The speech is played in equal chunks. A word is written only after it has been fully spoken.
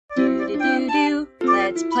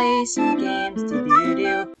Let's play some games.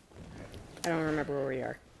 Do-do-do. I don't remember where we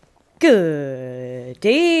are. Good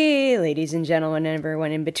day, ladies and gentlemen, and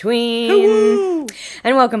everyone in between. Woo!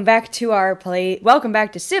 And welcome back to Welcome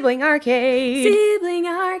back to Sibling Arcade. Sibling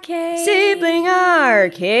Arcade. Sibling Arcade.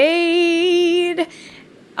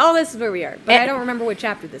 Oh, this is where we are, but I don't remember what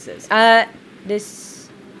chapter this is.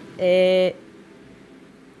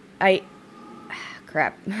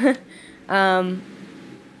 Crap.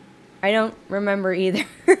 I don't remember either.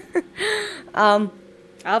 I'll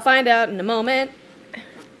find out in a moment.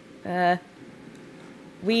 Let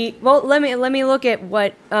me look at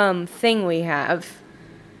what thing we have.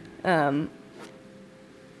 It's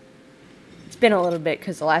been a little bit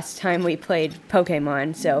because the last time we played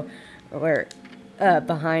Pokemon, so we're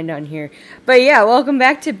behind on here. But yeah, welcome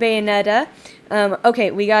back to Bayonetta. Okay,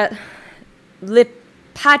 we got Le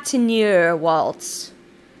Patineur Waltz.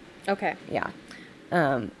 Okay. Yeah.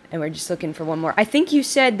 And we're just looking for one more. I think you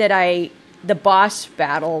said that the boss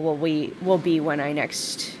battle will be when I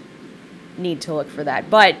next need to look for that,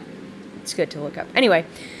 but it's good to look up. Anyway,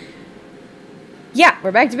 yeah,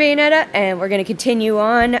 we're back to Bayonetta, and we're going to continue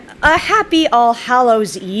on. A happy All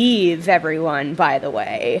Hallows Eve, everyone, by the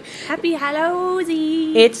way. Happy Hallows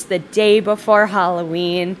Eve. It's the day before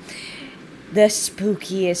Halloween, the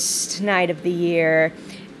spookiest night of the year,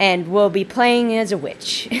 and we'll be playing as a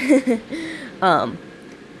witch.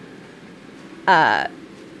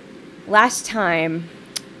 Last time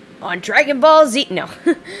on Dragon Ball Z, no,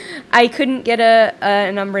 I couldn't get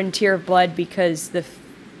an Umbran Tear of Blood because the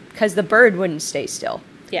bird wouldn't stay still.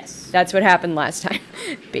 Yes. That's what happened last time,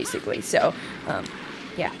 basically. So,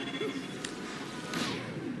 yeah.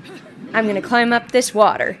 I'm gonna climb up this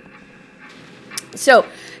water. So,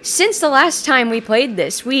 since the last time we played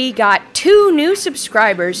this, we got 2 new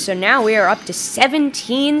subscribers, so now we are up to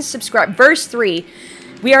 17 subscribers. Verse 3,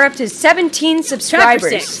 we are up to 17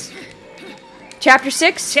 subscribers. Chapter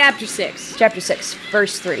 6? Chapter 6. Chapter 6,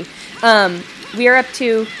 verse 3. We are up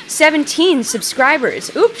to 17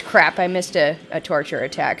 subscribers. Oops, crap, I missed a torture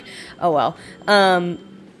attack. Oh well.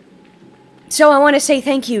 So I want to say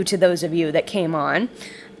thank you to those of you that came on.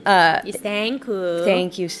 Yes, thank you.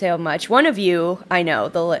 Thank you so much. One of you, I know,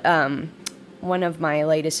 one of my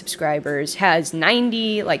latest subscribers has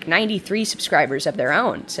 93 subscribers of their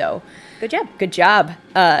own, so... Good job. Good job.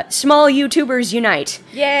 Small YouTubers unite.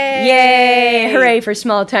 Yay! Yay! Hooray for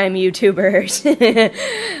small-time YouTubers.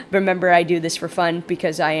 Remember, I do this for fun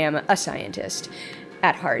because I am a scientist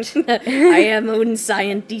at heart. I am un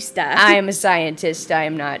scientista. I am a scientist. I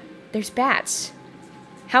am not... There's bats.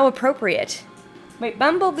 How appropriate. Wait,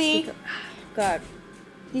 Bumblebee. God.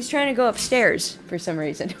 He's trying to go upstairs for some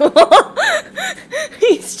reason.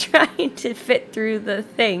 He's trying to fit through the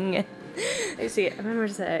thing. I see. I remember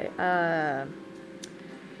to say,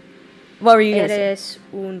 what were you going to say? Eres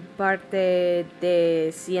un parte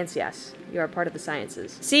de ciencias. You are part of the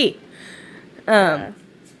sciences. Sí.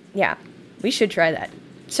 Yeah, we should try that.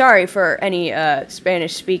 Sorry for any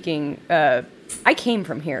Spanish-speaking... I came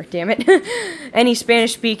from here, damn it. Any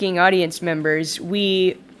Spanish-speaking audience members,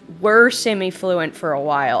 we were semi-fluent for a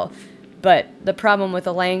while, but the problem with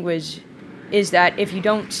the language is that if you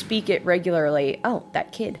don't speak it regularly... Oh,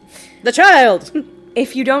 that kid. The child!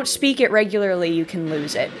 If you don't speak it regularly, you can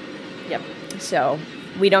lose it. Yep. So,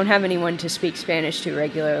 we don't have anyone to speak Spanish to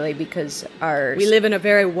regularly because we live in a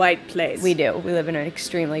very white place. We do. We live in an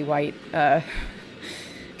extremely white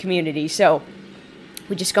community, so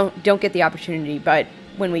we just don't get the opportunity, but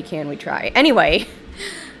when we can, we try. Anyway,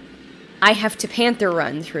 I have to panther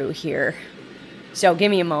run through here, so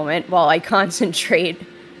give me a moment while I concentrate.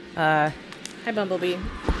 Hi, Bumblebee.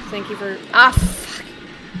 Thank you for... Ah, fuck.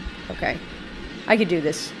 Okay. I could do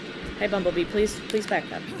this. Hey, Bumblebee, please back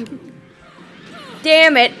up.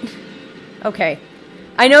 Damn it. Okay.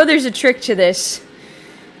 I know there's a trick to this.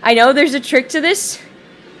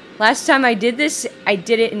 Last time I did this, I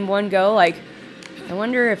did it in one go. Like, I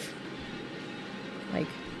wonder if... Like...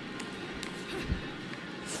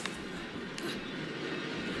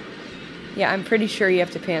 Yeah, I'm pretty sure you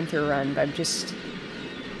have to panther run, but I'm just...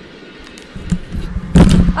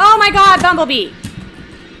 Oh my god, Bumblebee!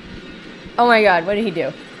 Oh my god, what did he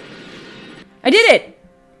do? I did it!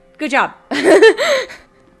 Good job.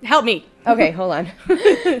 Help me. Okay, hold on.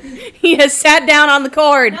 He has sat down on the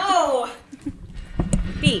cord. No!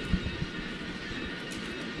 B.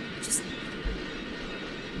 Just...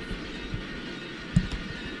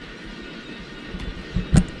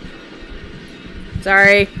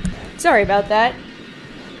 Sorry about that.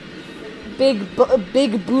 Big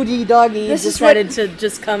booty doggy decided to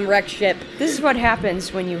just come wreck ship. This is what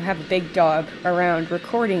happens when you have a big dog around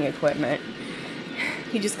recording equipment.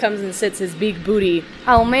 He just comes and sits his big booty.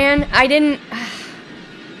 Oh man, I didn't...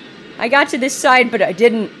 I got to this side, but I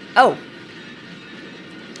didn't... Oh.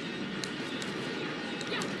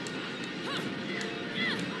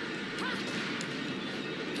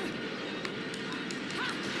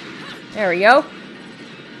 There we go.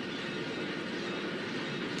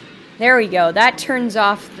 There we go. That turns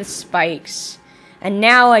off the spikes. And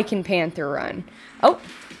now I can Panther Run. Oh.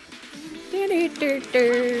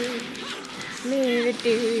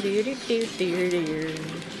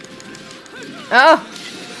 Oh.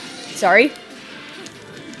 Sorry.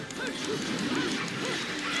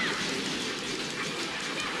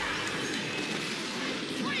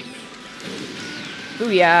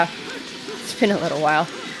 Ooh, yeah. It's been a little while.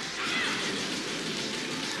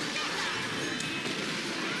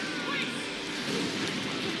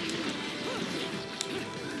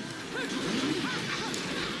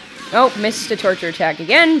 Oh, missed a torture attack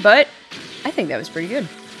again, but I think that was pretty good.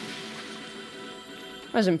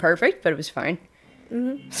 Wasn't perfect, but it was fine.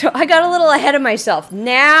 Mm-hmm. So I got a little ahead of myself.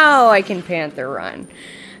 Now I can Panther Run.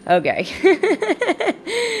 Okay.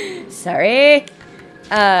 Sorry.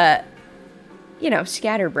 You know,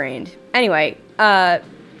 scatterbrained. Anyway,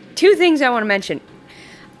 2 things I want to mention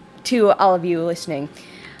to all of you listening.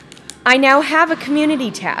 I now have a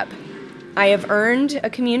community tab. I have earned a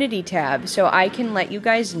community tab, so I can let you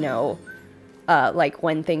guys know, like,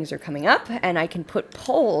 when things are coming up, and I can put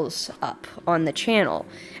polls up on the channel.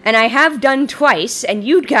 And I have done twice, and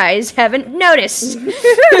you guys haven't noticed.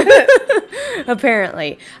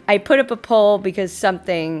 Apparently. I put up a poll because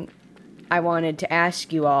something I wanted to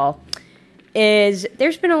ask you all is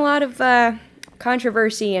there's been a lot of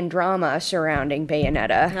controversy and drama surrounding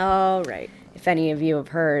Bayonetta. All right. If any of you have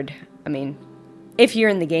heard, I mean... If you're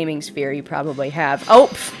in the gaming sphere, you probably have.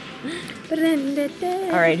 Oh!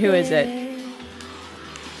 Alright, who is it?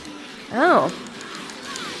 Oh.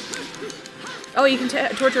 Oh, you can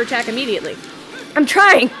torture attack immediately. I'm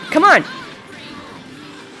trying! Come on!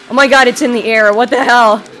 Oh my god, it's in the air. What the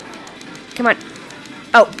hell? Come on.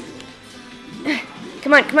 Oh.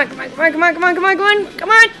 Come on, come on, come on, come on, come on, come on, come on, come on, come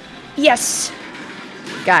on! Yes!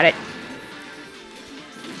 Got it.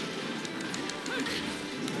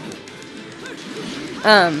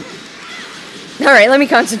 Alright, let me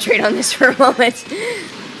concentrate on this for a moment.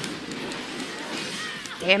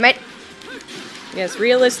 Damn it. Yes,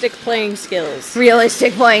 realistic playing skills.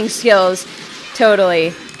 Realistic playing skills.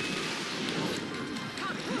 Totally.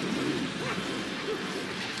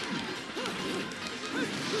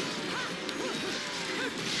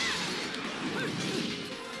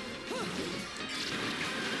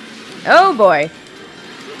 Oh boy.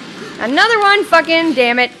 Another one, fucking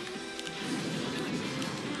damn it.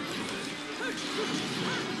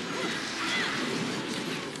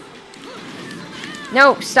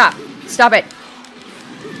 No, stop. Stop it.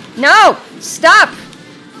 No! Stop!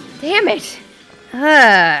 Damn it.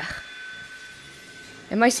 Ugh.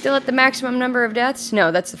 Am I still at the maximum number of deaths?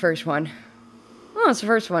 No, that's the first one. Oh, it's the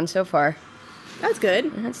first one so far. That's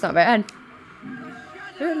good. That's not bad.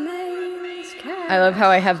 I love how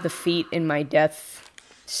I have the feet in my death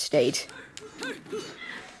state.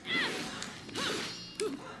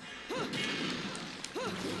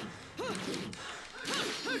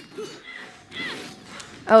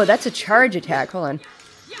 Oh, that's a charge attack. Hold on.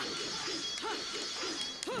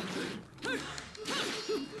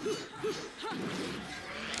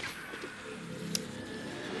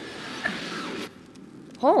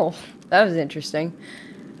 Oh, that was interesting.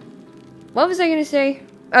 What was I going to say?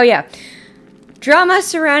 Oh, yeah. Drama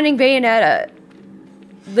surrounding Bayonetta.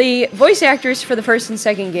 The voice actress for the first and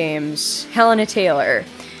second games, Helena Taylor,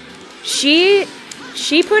 she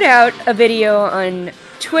put out a video on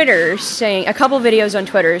Twitter saying, a couple videos on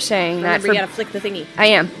Twitter saying that you gotta flick the thingy. I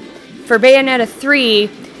am. For Bayonetta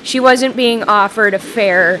 3, she wasn't being offered a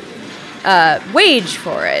fair wage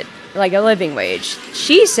for it, like a living wage.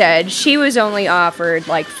 She said she was only offered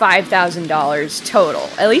like $5,000 total.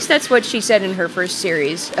 At least that's what she said in her first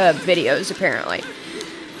series of videos, apparently.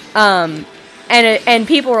 And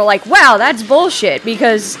people were like, wow, that's bullshit,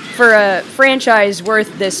 because for a franchise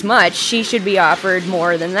worth this much, she should be offered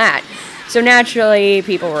more than that. So naturally,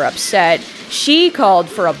 people were upset. She called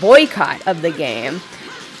for a boycott of the game.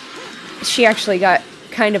 She actually got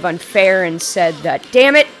kind of unfair and said that,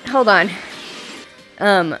 damn it, hold on.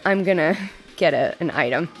 I'm gonna get an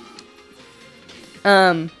item.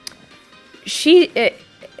 She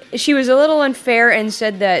was a little unfair and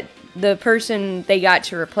said that the person they got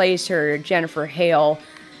to replace her, Jennifer Hale,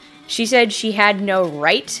 she said she had no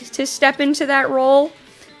right to step into that role.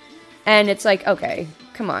 And it's like, okay,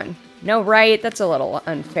 come on. No right, that's a little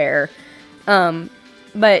unfair.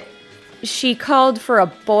 But she called for a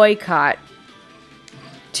boycott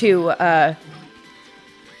to, do I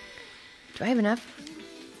have enough?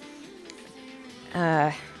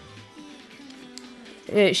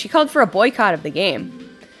 She called for a boycott of the game.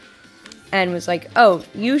 And was like, oh,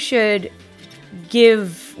 you should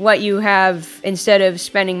give what you have, instead of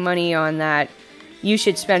spending money on that, you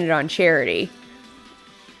should spend it on charity.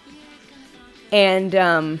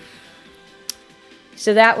 And,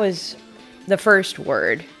 so that was the first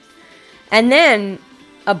word. And then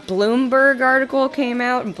a Bloomberg article came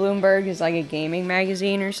out, and Bloomberg is like a gaming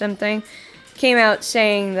magazine or something, came out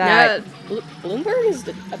saying that... Bloomberg is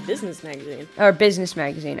a business magazine. Or business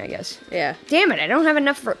magazine, I guess. Yeah. Damn it, I don't have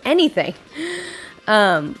enough for anything.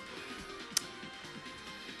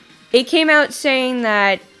 It came out saying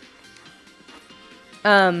that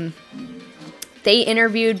they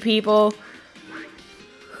interviewed people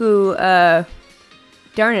who, darn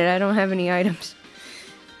it, I don't have any items.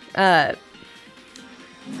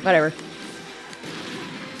 Whatever.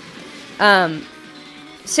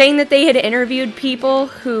 Saying that they had interviewed people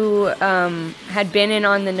who had been in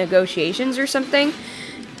on the negotiations or something.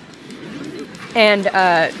 And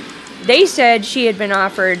they said she had been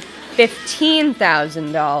offered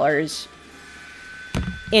 $15,000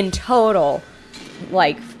 in total,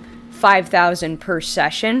 like $5,000 per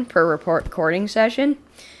session, per recording session.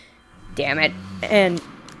 Damn it.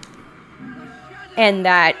 And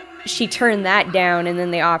that she turned that down, and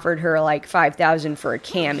then they offered her like $5,000 for a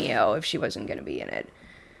cameo if she wasn't going to be in it.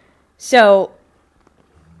 So,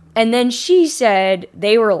 and then she said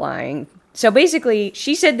they were lying. So basically,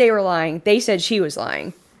 she said they were lying. They said she was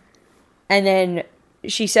lying. And then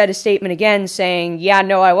she said a statement again saying, yeah,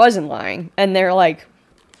 no, I wasn't lying. And they're like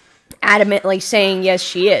adamantly saying, yes,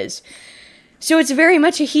 she is. So it's very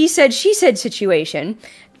much a he said, she said situation.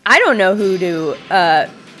 I don't know who to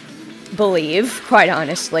believe, quite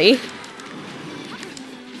honestly.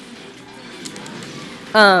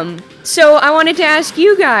 So I wanted to ask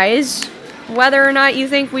you guys whether or not you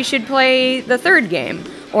think we should play the third game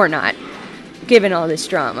or not, given all this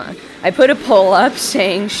drama. I put a poll up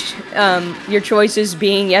saying your choices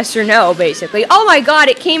being yes or no, basically. Oh my god,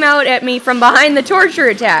 it came out at me from behind the torture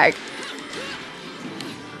attack.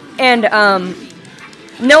 And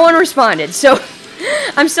no one responded, so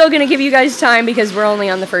I'm still gonna give you guys time because we're only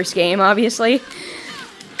on the first game, obviously.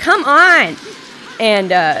 Come on!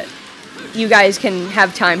 And you guys can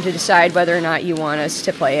have time to decide whether or not you want us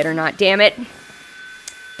to play it or not, damn it.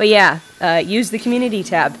 But yeah, use the community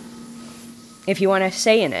tab if you want to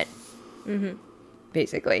say in it. Mm-hmm.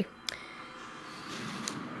 Basically.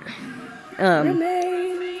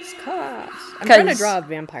 Remains cost. I'm trying to draw a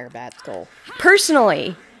vampire bat skull.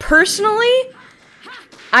 Personally,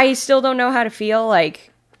 I still don't know how to feel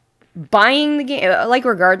like buying the game. Like,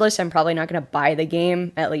 regardless, I'm probably not going to buy the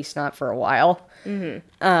game, at least not for a while.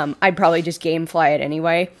 Mm-hmm. I'd probably just gamefly it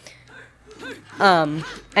anyway. And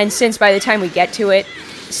since by the time we get to it,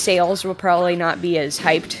 sales will probably not be as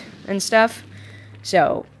hyped and stuff,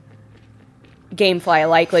 so gamefly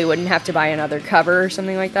likely wouldn't have to buy another cover or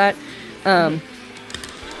something like that. Yeah.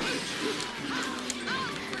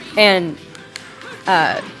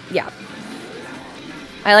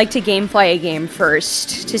 I like to gamefly a game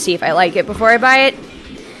first to see if I like it before I buy it.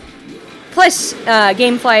 Plus,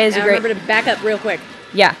 gamefly is a great... Remember to back up real quick.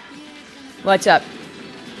 Yeah. What's up?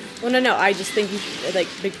 Well, no, I just think you should, like,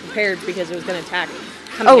 be prepared because it was going to attack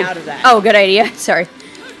coming out of that. Oh, good idea. Sorry.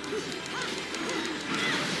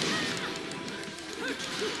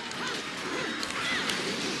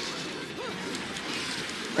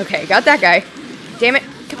 Okay, got that guy. Damn it.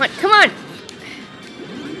 Come on, come on!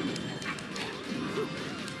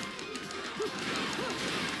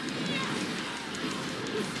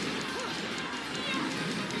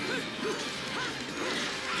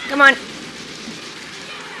 Come on.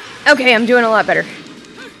 Okay, I'm doing a lot better.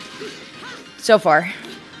 So far.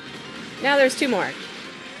 Now there's two more.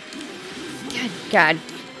 God.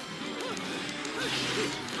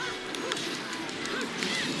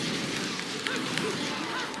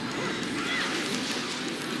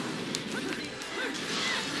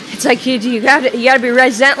 It's like you gotta be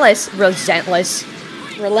relentless.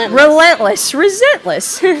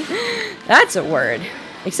 That's a word.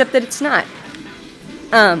 Except that it's not.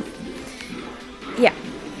 Yeah.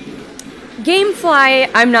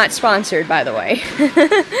 Gamefly, I'm not sponsored, by the way.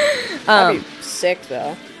 That'd be sick,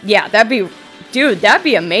 though. Yeah, that'd be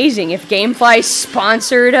amazing if Gamefly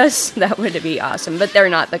sponsored us. That would be awesome, but they're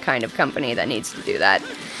not the kind of company that needs to do that.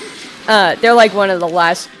 They're like one of the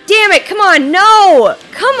last... Damn it, come on, no!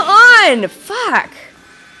 Come on! Fuck!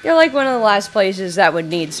 They're like one of the last places that would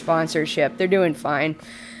need sponsorship. They're doing fine.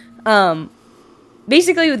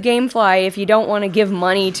 basically with GameFly, if you don't want to give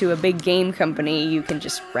money to a big game company, you can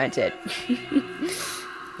just rent it.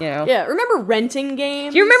 You know? Yeah, remember renting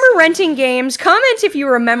games? Do you remember renting games? Comment if you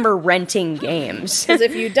remember renting games. Because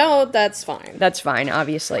if you don't, that's fine. That's fine,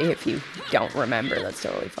 obviously. If you don't remember, that's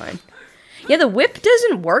totally fine. Yeah, the whip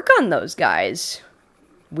doesn't work on those guys.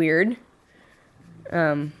 Weird.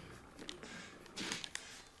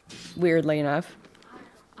 Weirdly enough.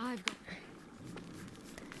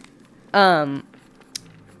 I'm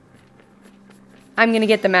gonna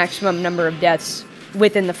get the maximum number of deaths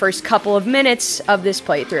within the first couple of minutes of this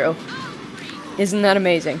playthrough. Isn't that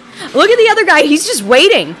amazing? Look at the other guy, he's just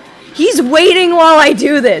waiting. He's waiting while I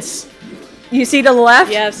do this. You see to the left?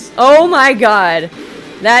 Yes. Oh my god.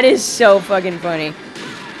 That is so fucking funny.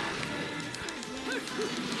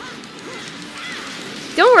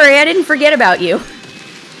 Don't worry, I didn't forget about you.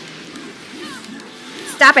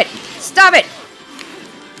 Stop it! Stop it!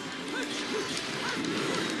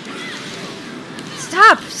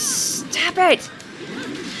 Stop! Stop it!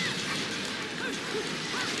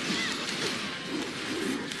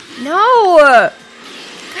 No!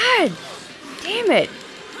 God damn it.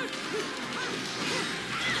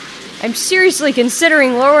 I'm seriously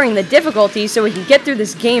considering lowering the difficulty so we can get through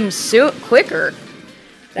this game quicker.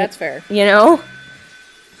 That's fair. You know?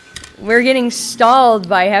 We're getting stalled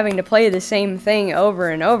by having to play the same thing over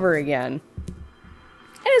and over again.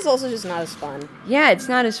 And it's also just not as fun. Yeah, it's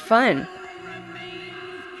not as fun.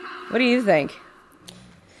 What do you think?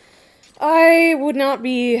 I would not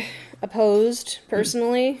be opposed,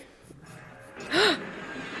 personally.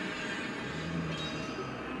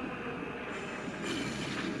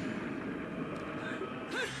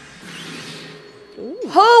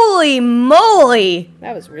 Holy moly!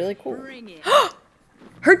 That was really cool.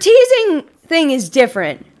 Her teasing thing is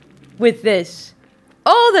different with this.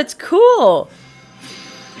 Oh, that's cool.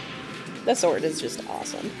 The sword is just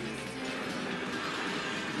awesome.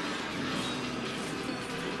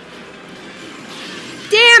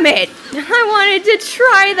 Damn it! I wanted to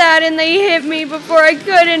try that and they hit me before I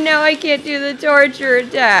could and now I can't do the torture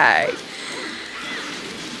attack.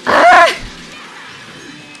 Ah!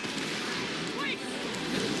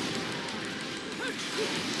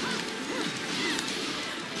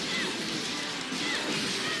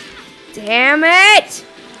 Damn it!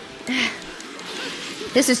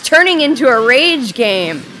 This is turning into a rage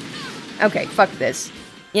game. Okay, fuck this.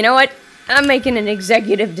 You know what? I'm making an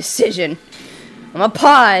executive decision. I'm gonna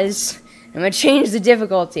pause. I'm gonna change the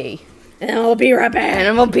difficulty. And I'll be right back.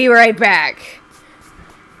 And we'll be right back.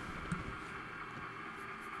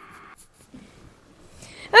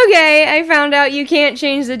 Okay, I found out you can't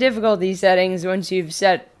change the difficulty settings once you've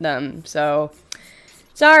set them, so...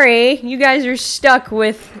 Sorry, you guys are stuck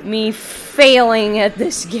with me failing at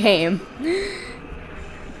this game.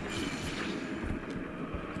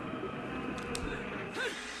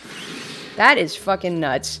 That is fucking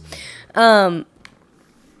nuts. Yeah,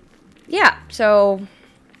 so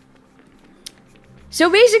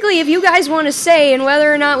basically, if you guys want to say in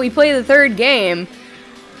whether or not we play the third game,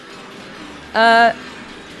 I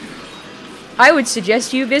would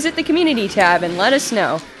suggest you visit the community tab and let us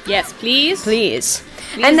know. Yes, please. Please.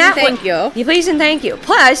 Please and thank you. Please and thank you.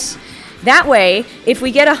 Plus, that way, if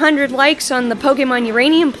we get 100 likes on the Pokemon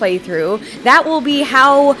Uranium playthrough, that will be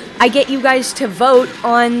how I get you guys to vote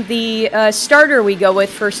on the starter we go with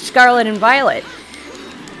for Scarlet and Violet.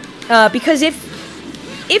 Because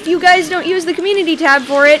if you guys don't use the community tab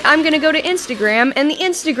for it, I'm gonna go to Instagram, and the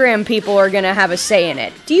Instagram people are gonna have a say in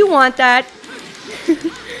it. Do you want that?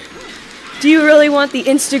 Do you really want the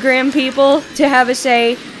Instagram people to have a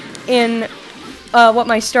say in what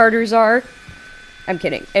my starters are? I'm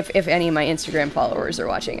kidding. If any of my Instagram followers are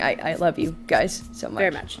watching, I love you guys so much.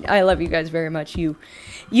 Very much. I love you guys very much. You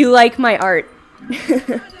like my art.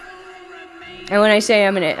 And when I say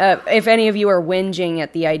I'm gonna, if any of you are whinging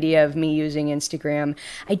at the idea of me using Instagram,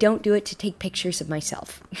 I don't do it to take pictures of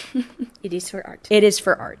myself. It is for art. It is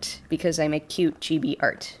for art, because I make cute chibi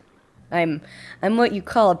art. I'm what you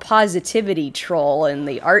call a positivity troll in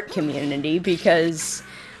the art community, because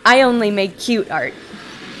I only make cute art.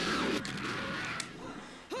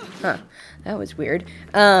 Huh, that was weird.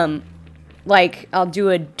 Like, I'll do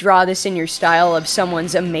a draw this in your style of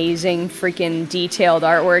someone's amazing freaking detailed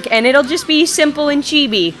artwork, and it'll just be simple and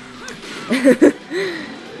chibi.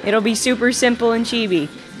 It'll be super simple and chibi.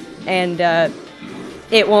 And,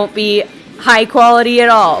 it won't be high quality at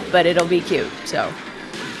all, but it'll be cute, so.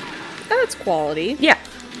 That's quality. Yeah.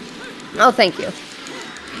 Oh, thank you.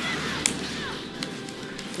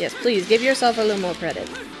 Yes, please, give yourself a little more credit.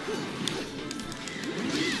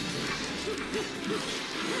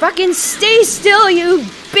 Fucking stay still, you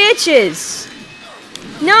bitches!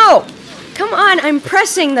 No! Come on, I'm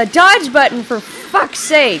pressing the dodge button for fuck's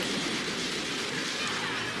sake.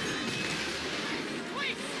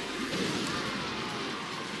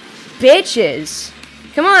 Bitches.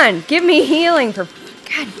 Come on, give me healing for...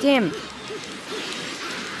 God damn.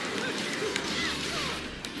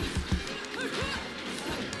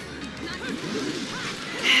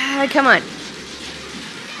 God, come on.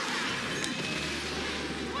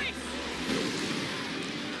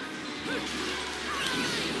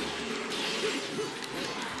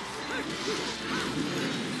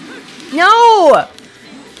 No!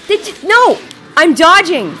 No! I'm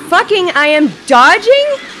dodging! Fucking, I am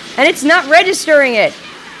dodging? And it's not registering it.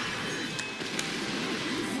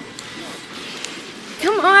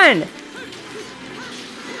 Come on!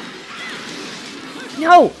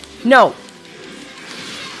 No! No!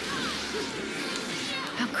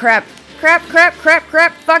 Oh, crap. Crap, crap, crap,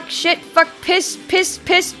 crap. Fuck, shit, fuck, piss, piss,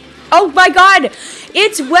 piss. Oh my god!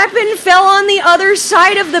 Its weapon fell on the other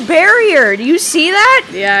side of the barrier. Do you see that?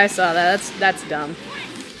 Yeah, I saw that. That's dumb.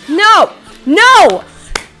 No! No!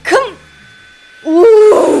 Come...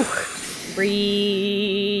 Ooh!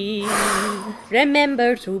 Breathe.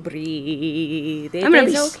 Remember to breathe. I'm gonna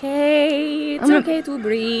be okay. It's okay to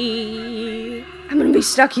breathe. I'm gonna be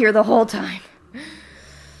stuck here the whole time.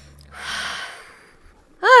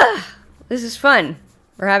 Ah, this is fun.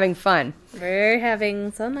 We're having fun. We're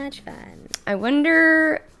having so much fun. I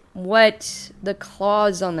wonder what the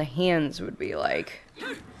claws on the hands would be like.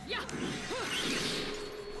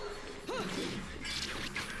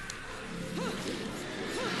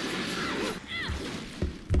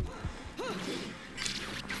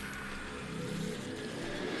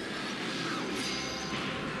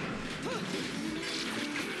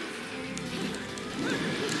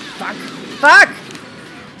 Fuck. Fuck!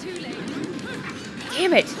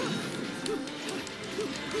 Damn it.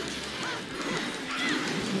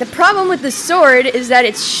 The problem with the sword is that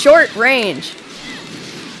it's short range.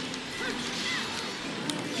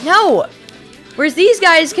 No! Whereas these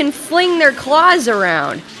guys can fling their claws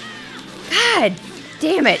around. God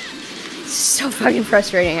damn it. It's so fucking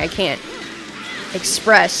frustrating. I can't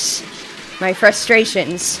express my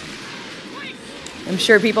frustrations. I'm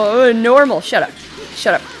sure people, oh, normal. Shut up.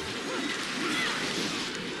 Shut up.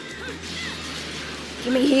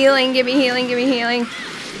 Give me healing, give me healing, give me healing.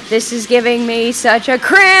 This is giving me such a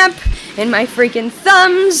cramp in my freaking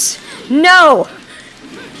thumbs. No!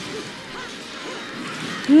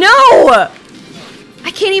 No!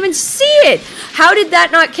 I can't even see it! How did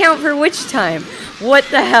that not count for witch time? What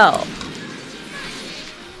the hell?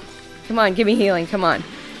 Come on, give me healing, come on.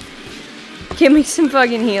 Give me some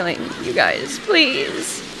fucking healing, you guys,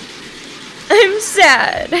 please. I'm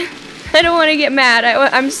sad. I don't want to get mad.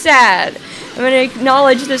 I'm sad. I'm going to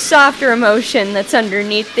acknowledge the softer emotion that's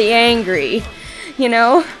underneath the angry. You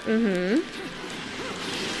know? Mm-hmm.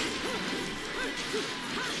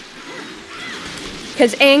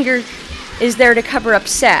 Because anger is there to cover up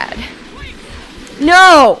sad.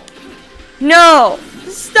 No! No!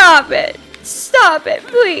 Stop it! Stop it,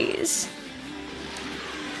 please!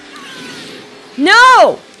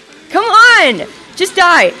 No! Come on! Just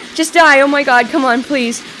die! Just die! Oh my god, come on,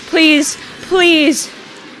 please! Please! Please!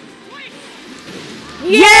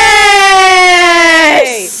 Yes!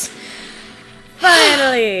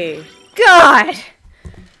 Finally! God!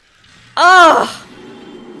 Oh!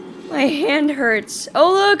 My hand hurts.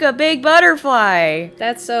 Oh look, a big butterfly!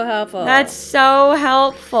 That's so helpful. That's so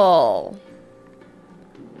helpful.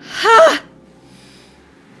 Ha!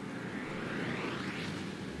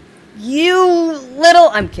 You little...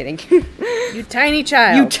 I'm kidding. You tiny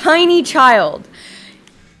child. You tiny child.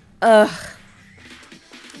 Ugh.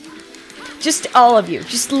 Just all of you.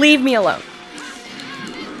 Just leave me alone.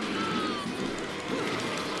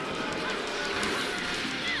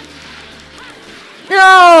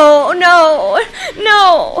 No, no,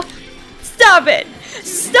 no. Stop it.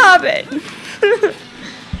 Stop it.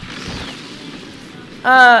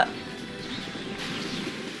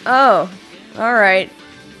 Oh. Alright.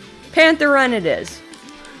 Panther Run it is.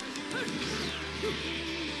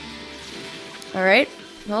 Alright.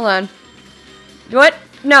 Hold on. What?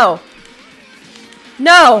 No.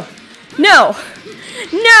 No! No!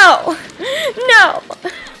 No! No!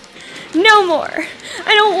 No more!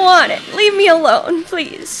 I don't want it! Leave me alone,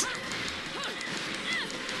 please.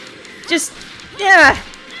 Just... yeah.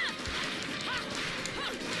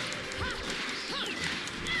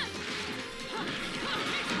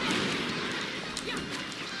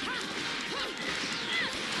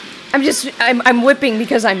 I'm whipping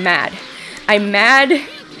because I'm mad. I'm mad.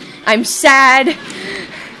 I'm sad.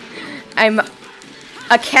 I'm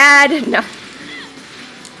a cad. No.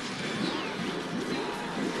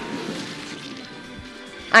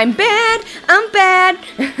 I'm bad. I'm bad.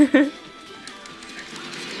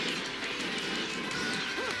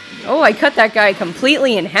 Oh, I cut that guy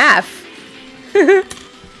completely in half.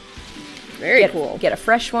 Very cool. Get a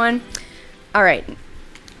fresh one. All right.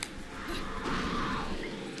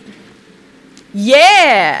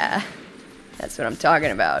 Yeah! That's what I'm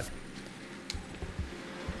talking about.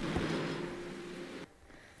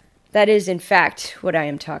 That is, in fact, what I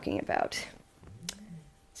am talking about.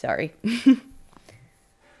 Sorry.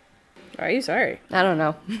 Are you sorry? I don't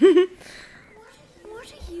know.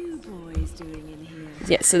 What are you boys doing in here?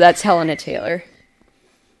 Yeah, so that's Helena Taylor.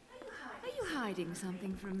 Are you hiding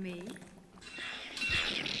something from me?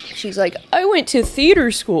 She's like, I went to theater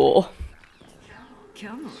school.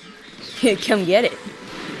 Come on. Come get it.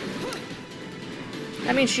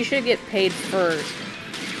 I mean, she should get paid for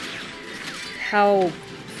how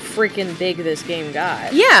freaking big this game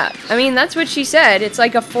got. Yeah, I mean, that's what she said. It's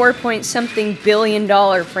like a 4-point-something billion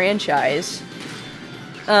franchise.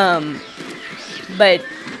 But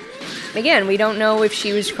again, we don't know if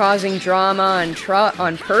she was causing drama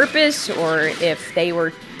on purpose or if they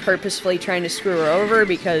were purposefully trying to screw her over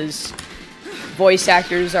because voice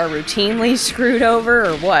actors are routinely screwed over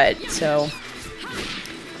or what. So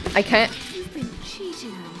I can't. You've been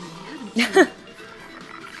cheating on me, haven't you?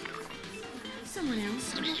 Someone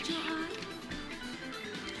else caught your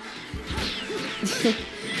eye?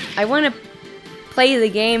 I want to play the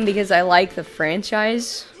game because I like the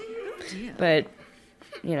franchise, Oh dear. but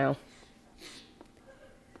you know.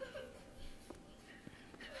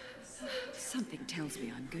 Something tells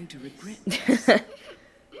me I'm going to regret this.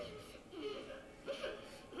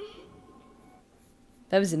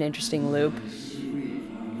 That was an interesting loop.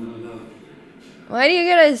 Why do you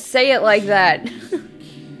gotta say it like that?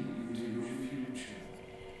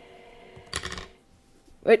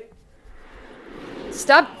 What?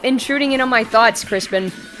 Stop intruding in on my thoughts,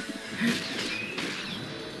 Crispin.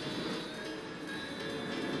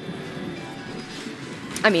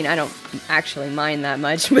 I mean, I don't actually mind that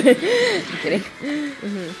much, but I'm kidding.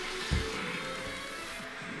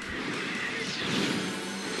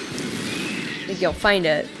 I think you'll find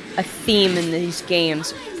a theme in these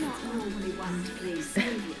games. I'm not normally one to play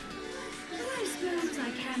savior, but I suppose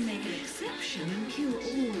I can make an exception and kill all of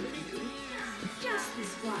you. Just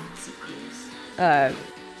this once, of course.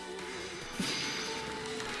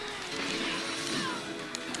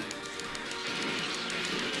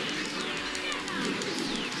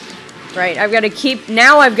 Right, I've got to keep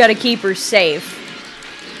her safe.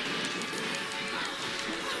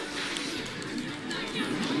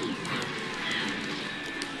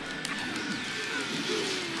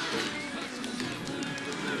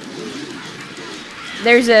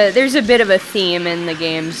 There's a bit of a theme in the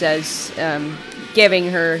games as giving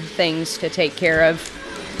her things to take care of.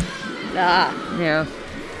 Yeah.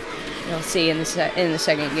 You'll see in the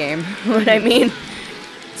second game what I mean.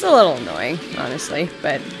 It's a little annoying, honestly,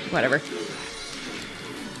 but whatever.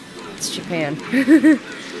 It's Japan.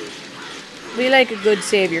 We like a good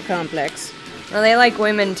savior complex. Well, they like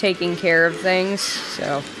women taking care of things,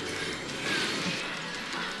 so.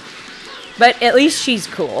 But at least she's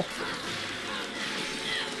cool.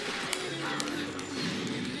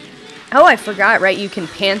 Oh, I forgot, right? You can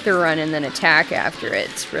panther run and then attack after it.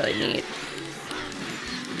 It's really neat.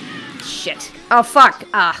 Shit. Oh, fuck.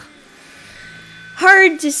 Ah.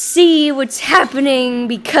 Hard to see what's happening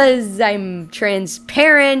because I'm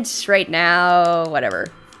transparent right now. Whatever.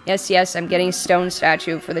 Yes, I'm getting a stone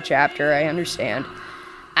statue for the chapter. I understand.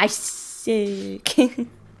 I sick. I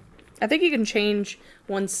think you can change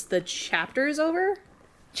once the chapter is over.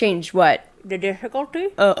 Change what? The difficulty?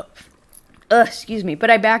 Excuse me.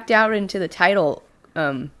 But I backed out into the title.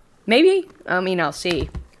 Maybe? I mean, I'll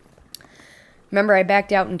see. Remember, I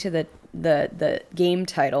backed out into the game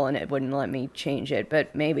title and it wouldn't let me change it,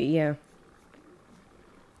 but maybe, yeah.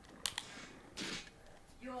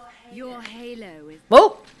 Your halo is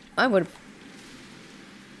Whoa! I would have.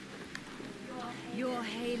 your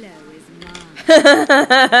halo is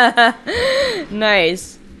mine.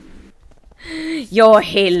 Nice. Your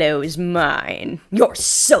halo is mine. Your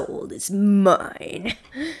soul is mine.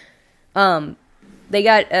 They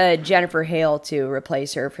got Jennifer Hale to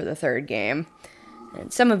replace her for the third game.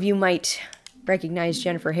 And some of you might recognize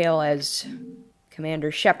Jennifer Hale as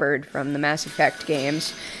Commander Shepard from the Mass Effect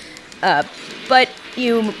games. But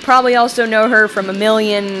you probably also know her from a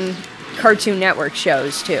million Cartoon Network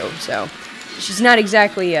shows, too. So she's not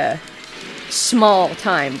exactly a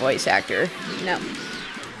small-time voice actor. No.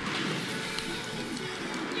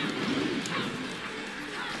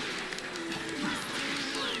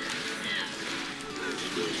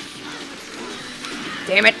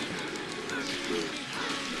 Damn it.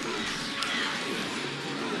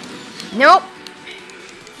 Nope.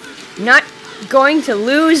 Not going to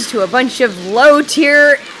lose to a bunch of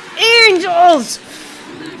low-tier angels.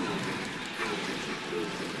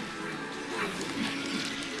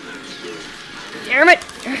 Damn it.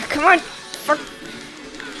 Come on. Fuck.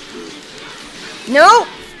 No.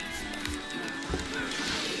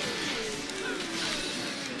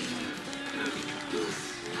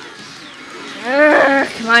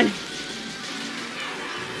 Come on.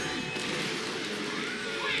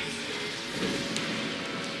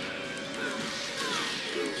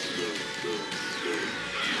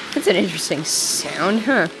 That's an interesting sound,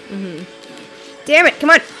 huh? Mm-hmm. Damn it, come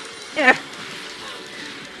on!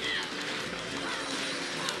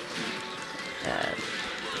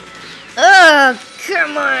 Oh,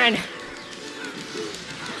 come on!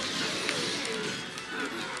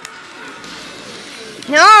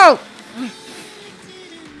 No!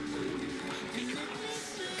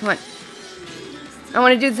 Come on. I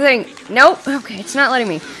want to do the thing. Nope. Okay, it's not letting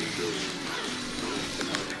me.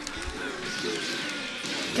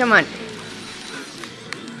 Come on.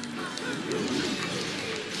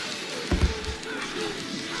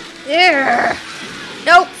 Yeah.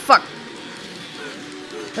 Nope. Fuck.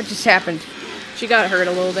 What just happened? She got hurt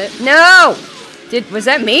a little bit. No! Was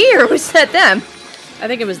that me or was that them? I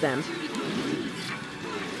think it was them.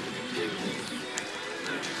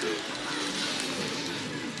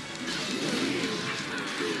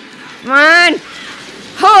 Come on!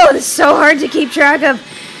 Oh, this is so hard to keep track of.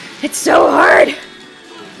 It's so hard.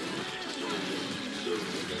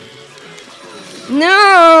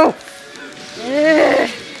 No! Ugh.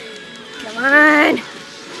 Come on.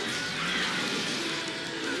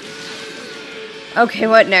 Okay,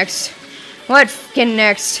 what next? What fucking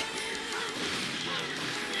next?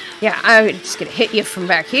 Yeah, I'm just gonna hit you from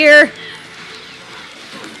back here.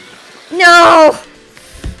 No!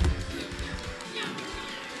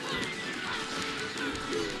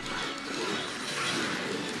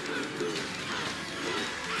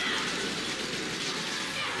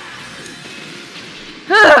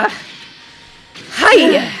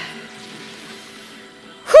 Hi!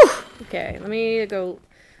 Whew! Okay, let me go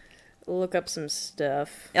look up some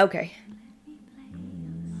stuff. Okay.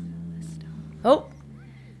 Oh.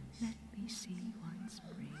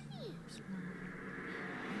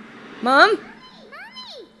 Mom?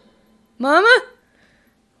 Mama?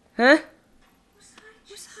 Huh?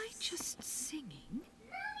 Was I just singing?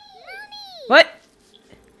 What?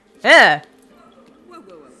 Yeah. Whoa,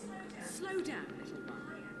 whoa, whoa. Slow down, little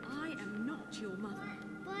one. I am not your mother.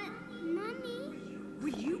 But, Mummy...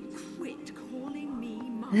 Will you quit calling me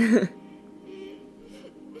mother?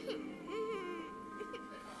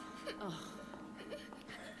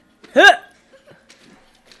 Huh.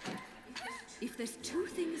 If there's two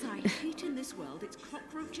things I hate in this world, it's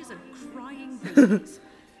cockroaches and crying babies.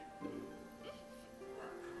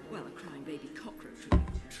 Well, a crying baby cockroach would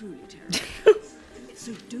be truly terrible.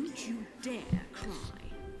 So don't you dare cry.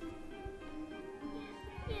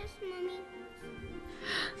 Yes, Mummy.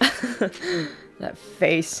 That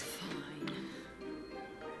face. Fine.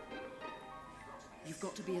 You've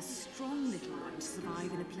got to be a strong little one to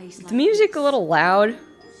survive in a place like The music this. a little loud.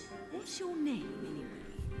 What's your name,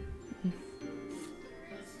 anyway?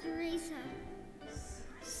 Teresa.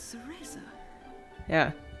 Cereza.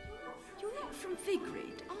 Yeah. You're not from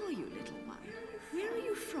Vigrid, are you, little one? Where are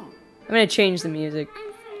you from? I'm gonna change the music.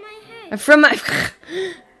 I'm from my house. I'm from my...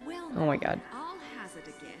 Well, Oh my god. I'll hazard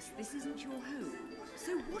a guess this isn't your home.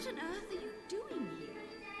 So what on earth are you doing here?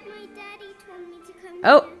 My daddy told me to come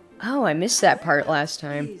Oh. here. Oh, I missed that part last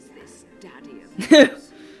time. Is this daddy of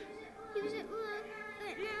yours? He was at work,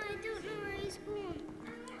 but now I don't know where he's gone.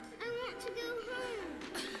 I want to go home.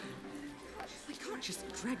 I can't just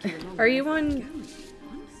drag you along. Are you wherever on- I'm going, little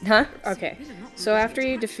one. Huh? Okay, so after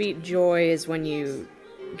you defeat Joy is when you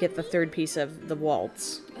get the third piece of the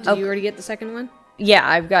waltz. Did Okay. you already get the second one? Yeah,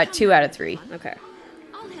 I've got 2 out of 3. Okay.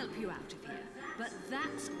 I'll help you out of here, but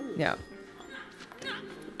that's all. Yeah.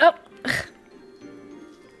 Oh.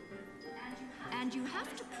 And you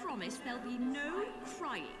have to promise there'll be no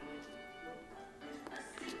crying.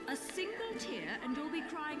 A single tear and you'll be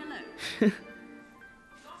crying alone.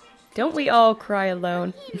 Don't we all cry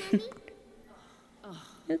alone?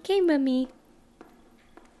 Okay, Mummy.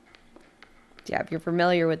 Yeah, if you're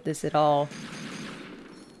familiar with this at all,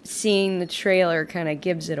 seeing the trailer kind of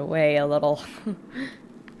gives it away a little.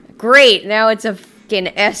 Great, now it's a fucking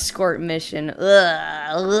escort mission. Ugh,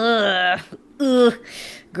 ugh, ugh.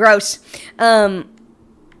 Gross.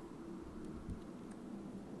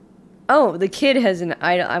 Oh, the kid has an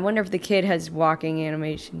idol. I wonder if the kid has walking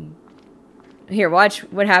animation. Here, watch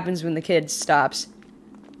what happens when the kid stops.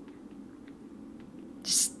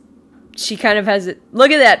 Just she kind of has it.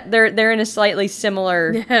 Look at that. They're in a slightly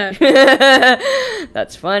similar.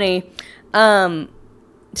 That's funny.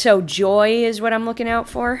 So Joy is what I'm looking out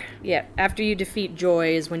for. Yeah, after you defeat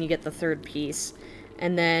Joy is when you get the third piece.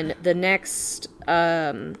 And then the next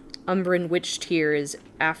Umbran Witch tier is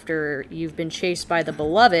after you've been chased by the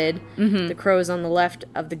Beloved. The crow's on the left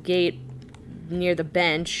of the gate near the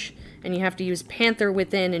bench. And you have to use Panther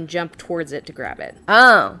Within and jump towards it to grab it.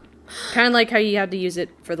 Oh. Kind of like how you had to use it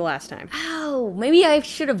for the last time. Oh, maybe I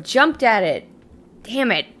should have jumped at it.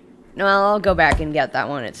 Damn it. Well, I'll go back and get that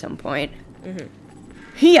one at some point.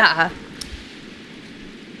 Yeah.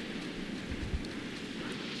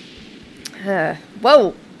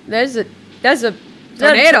 Whoa. There's a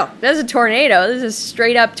tornado. There's a tornado. This is a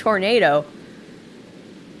straight up tornado.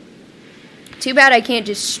 Too bad I can't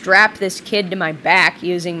just strap this kid to my back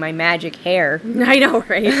using my magic hair. I know,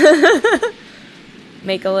 right?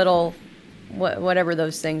 Make a little, whatever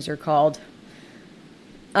those things are called.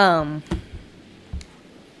 I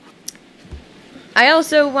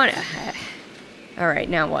also want. All right,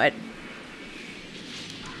 now what?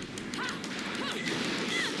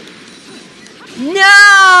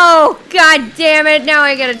 No! God damn it! Now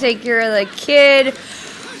I gotta take care of the kid.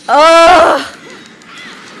 Oh!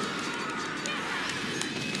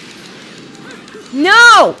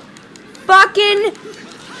 No! Fucking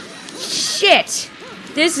shit!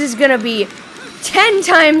 This is gonna be 10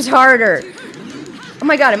 times harder. Oh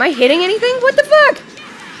my god, am I hitting anything? What the fuck?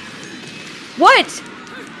 What?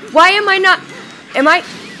 Why am I not... Am I...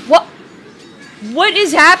 What? What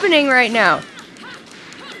is happening right now?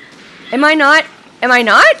 Am I not... Am I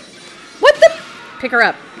not? What the... Pick her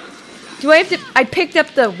up. Do I have to... I picked up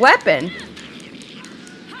the weapon.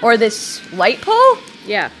 Or this light pole?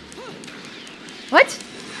 Yeah. What?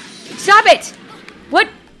 Stop it! What?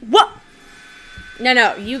 What?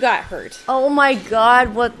 No, you got hurt. Oh my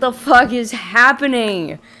god, what the fuck is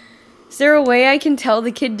happening? Is there a way I can tell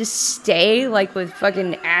the kid to stay, like with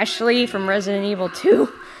fucking Ashley from Resident Evil 2?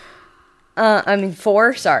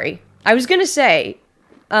 4, sorry. I was gonna say,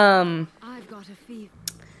 I've got a fever.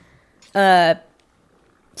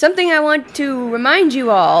 something I want to remind you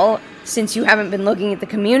all, since you haven't been looking at the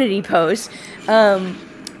community posts, I'm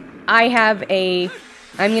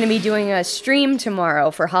gonna be doing a stream tomorrow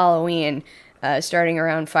for Halloween, starting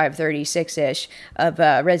around 5:36-ish, of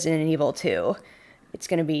Resident Evil 2. It's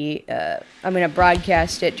gonna be, I'm gonna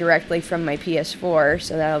broadcast it directly from my PS4,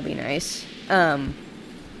 so that'll be nice.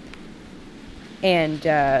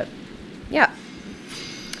 Yeah.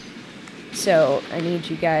 So, I need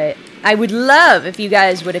you guys, I would love if you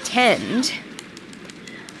guys would attend.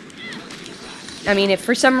 I mean, if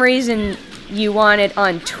for some reason you want it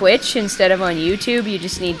on Twitch instead of on YouTube, you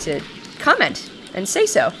just need to comment and say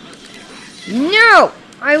so. No!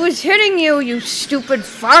 I was hitting you, you stupid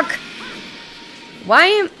fuck!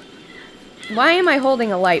 Why am I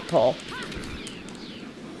holding a light pole?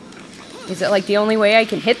 Is it like the only way I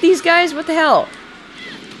can hit these guys? What the hell?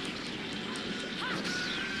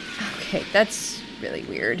 Okay, that's really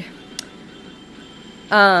weird.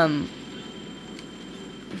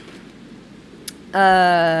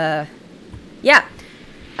 Yeah.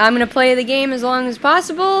 I'm gonna play the game as long as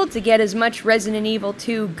possible to get as much Resident Evil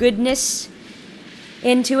 2 goodness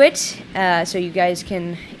into it, so you guys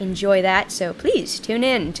can enjoy that. So please tune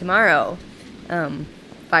in tomorrow,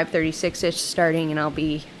 5:36-ish starting, and I'll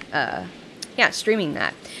be streaming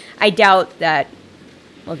that. I doubt that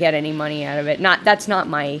we'll get any money out of it. That's not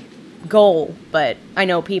my goal, but I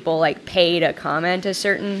know people like pay to comment a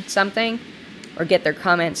certain something or get their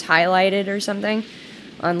comments highlighted or something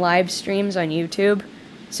on live streams on YouTube.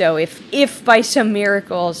 So if by some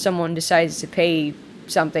miracle someone decides to pay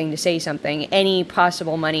something to say something, any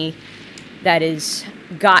possible money that is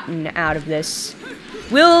gotten out of this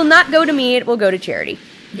will not go to me, it will go to charity.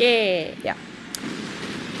 Yeah. Yeah.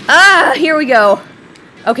 Ah, here we go.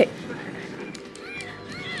 Okay.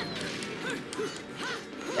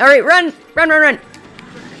 Alright, run! Run, run, run!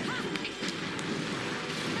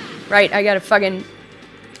 Right, I gotta fucking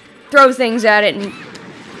throw things at it and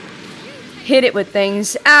hit it with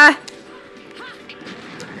things. Ah!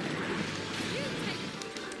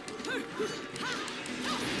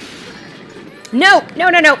 No! No,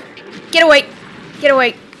 no, no! Get away! Get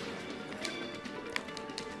away!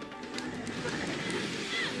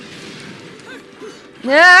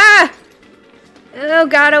 Ah! Oh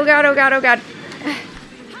god, oh god, oh god, oh god.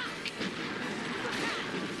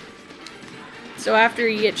 So after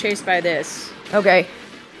you get chased by this... Okay.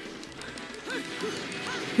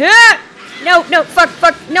 Ah! No, no, fuck,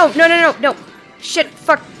 fuck, no, no, no, no, no. Shit,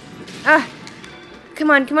 fuck. Ah. Come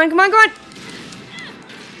on, come on, come on, come on.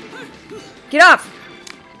 Get off.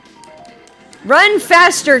 Run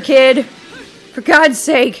faster, kid! For God's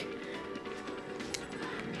sake.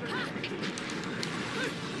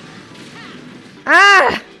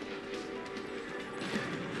 Ah!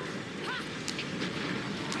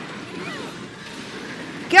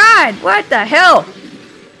 God, what the hell?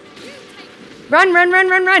 Run, run, run,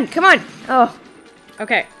 run, run. Come on. Oh.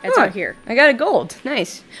 Okay, it's out here. I got a gold.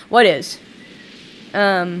 Nice. What is?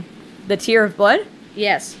 The tear of blood?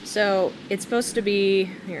 Yes, so it's supposed to be...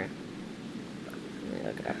 Here. Let me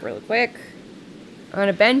look it up really quick. On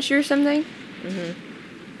a bench or something? Mm-hmm.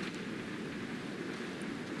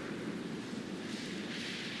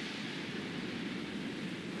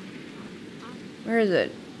 Where is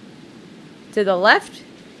it? To the left?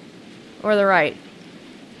 Or the right?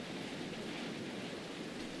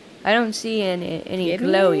 I don't see any Give me a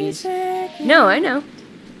glowies. second. No, I know.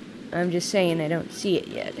 I'm just saying I don't see it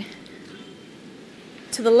yet.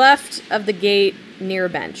 To the left of the gate, near a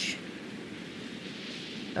bench.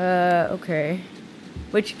 Okay.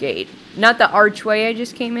 Which gate? Not the archway I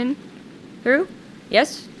just came in through?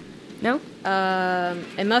 Yes? No?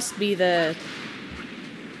 It must be the...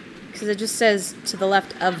 Because it just says to the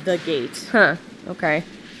left of the gate. Huh. Okay.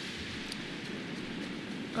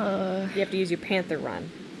 You have to use your panther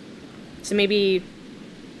run. So maybe...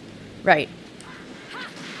 Right.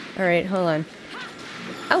 Alright, hold on.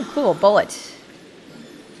 Oh, cool. Bullet.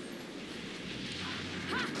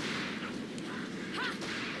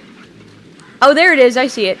 Oh, there it is. I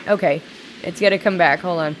see it. Okay. It's gotta come back.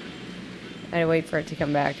 Hold on. I gotta wait for it to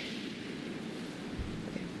come back.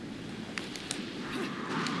 Okay.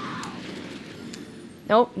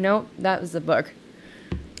 Nope, nope. That was the book.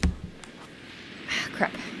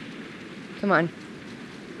 Crap. Come on.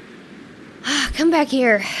 Come back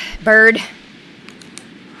here, bird.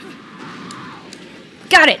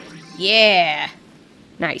 Got it! Yeah!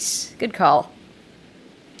 Nice. Good call.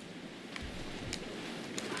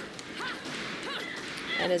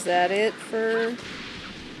 And is that it for...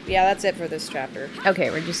 Yeah, that's it for this chapter. Okay,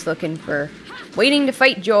 we're just looking for... Waiting to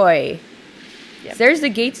fight Joy. Yep. There's the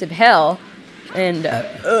gates of hell. And,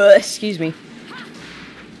 excuse me.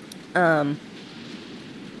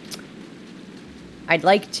 I'd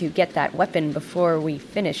like to get that weapon before we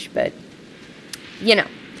finish, but... You know.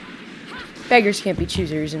 Beggars can't be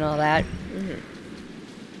choosers and all that. Mm-hmm.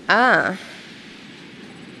 Ah.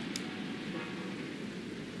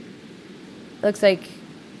 Looks like...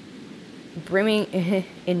 brimming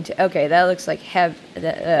into... Okay, that looks like yeah,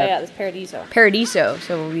 this Paradiso. Paradiso,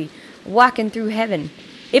 so we'll be walking through heaven.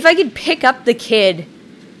 If I could pick up the kid,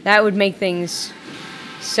 that would make things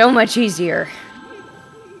so much easier.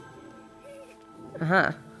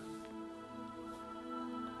 Uh-huh.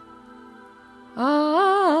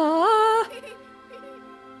 Ah.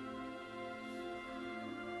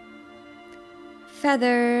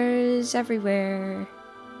 Feathers everywhere.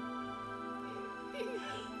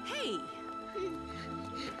 Hey,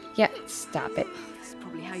 Yeah, stop it. that's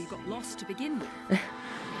probably how you got lost to begin with.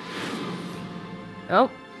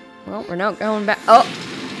 Oh, well, we're not going back. Oh,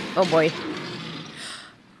 oh boy.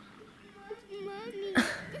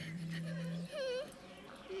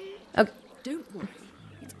 Okay. Don't worry,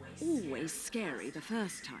 it's always scary the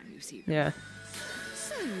first time you see them. Yeah.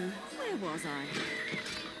 So, where was I?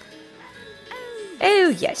 Oh,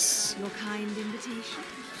 yes. Your kind invitation.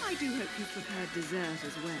 I do hope you've prepared dessert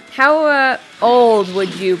as well. How old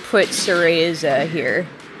would you put Cereza here?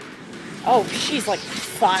 Oh, she's like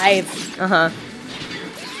 5. Uh-huh.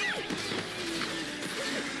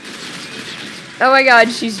 Oh my god,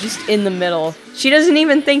 she's just in the middle. She doesn't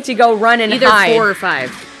even think to go run and Either hide. 4 or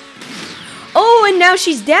 5. Oh, and now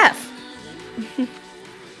she's deaf.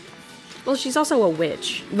 Well, she's also a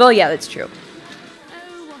witch. Well, yeah, that's true.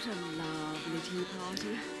 Oh, what a lovely tea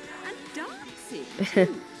party. And dancing,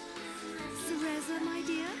 too. Cereza, my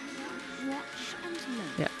dear, watch and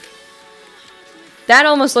learn. Yeah. That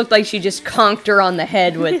almost looked like she just conked her on the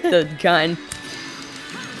head with the gun.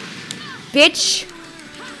 Bitch!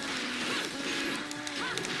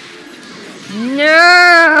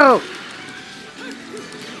 No!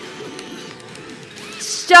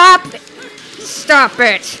 Stop! Stop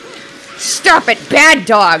it! Stop it! Bad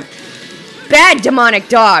dog! Bad demonic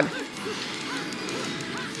dog!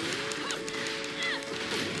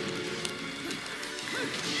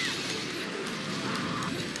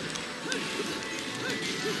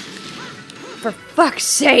 For fuck's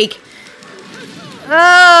sake!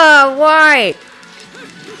 Ah, why?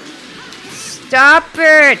 Stop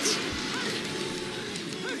it!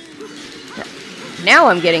 Now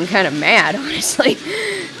I'm getting kind of mad, honestly.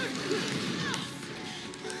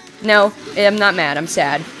 No, I'm not mad. I'm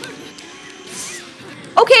sad.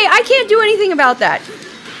 Okay, I can't do anything about that.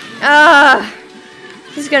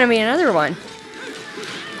 This is gonna be another one.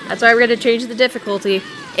 That's why we're gonna change the difficulty.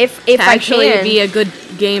 If To I actually can. be a good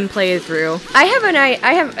game playthrough. I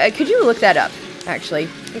have. Could you look that up? Actually,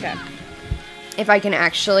 Okay. if I can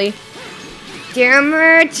actually. Damn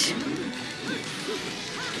it!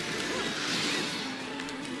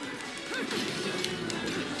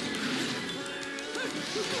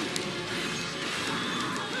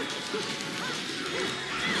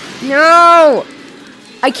 No!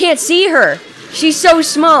 I can't see her. She's so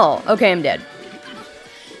small. Okay, I'm dead.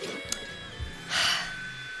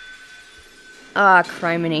 Ah,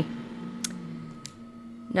 criminy.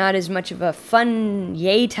 Not as much of a fun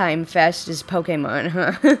yay time fest as Pokemon,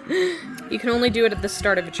 huh? You can only do it at the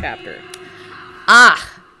start of a chapter.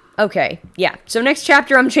 Ah! Okay, yeah. So next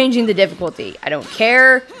chapter, I'm changing the difficulty. I don't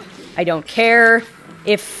care. I don't care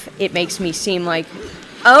if it makes me seem like,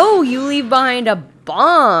 oh, you leave behind a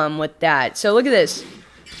bomb with that. So look at this.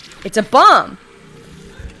 It's a bomb.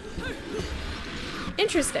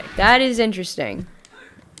 Interesting. That is interesting.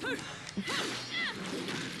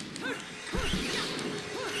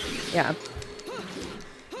 Yeah.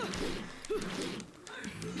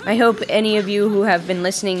 I hope any of you who have been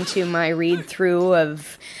listening to my read through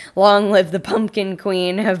of Long Live the Pumpkin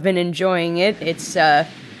Queen have been enjoying it. It's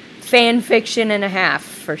fan fiction and a half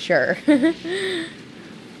for sure.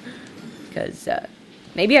 Because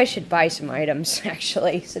maybe I should buy some items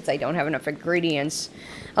actually, since I don't have enough ingredients.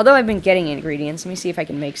 Although I've been getting ingredients, let me see if I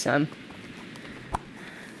can make some.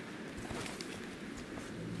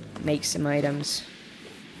 Make some items.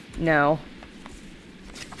 No.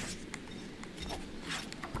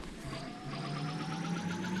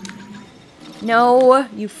 No,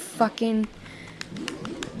 you fucking...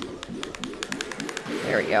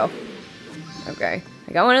 There we go. Okay.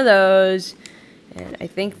 I got one of those. And I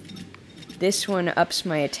think this one ups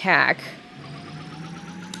my attack.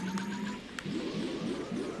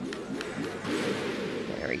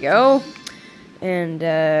 There we go. And,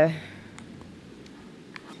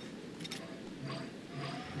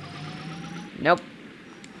 nope.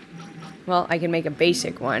 Well, I can make a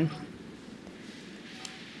basic one.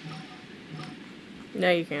 No,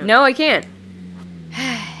 you can't. No, I can't.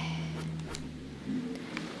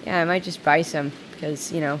 Yeah, I might just buy some,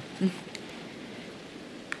 because, you know.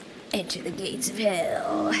 Enter the gates of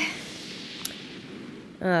hell.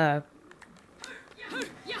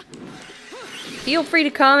 Feel free to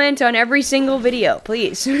comment on every single video,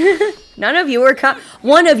 please. None of you were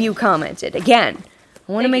one of you commented. Again,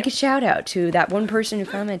 I want to make a shout out to that one person who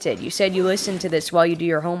commented. You said you listen to this while you do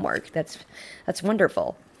your homework. That's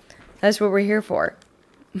wonderful. That's what we're here for.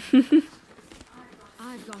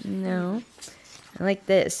 No. I like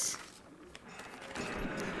this.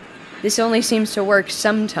 This only seems to work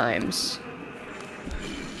sometimes.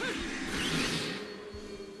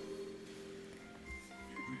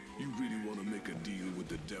 You really want to make a deal with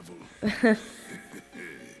the devil?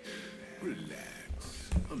 Relax.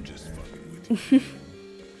 I'm just fucking with you.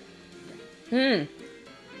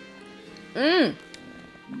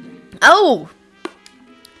 Oh!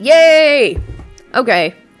 Yay!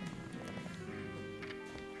 Okay.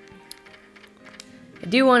 I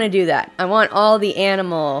do want to do that. I want all the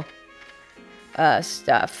animal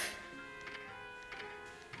stuff.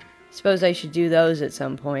 Suppose I should do those at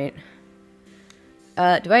some point. Do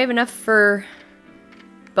I have enough for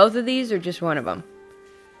both of these or just one of them?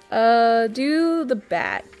 Do the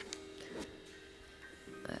bat.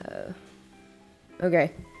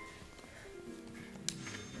 Okay.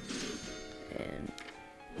 And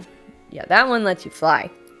yeah, that one lets you fly.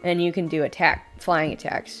 And you can do flying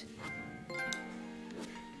attacks.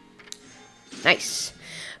 Nice.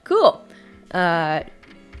 Cool.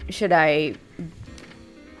 Should I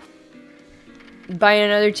buy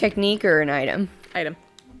another technique or an item? Item.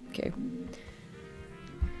 Okay.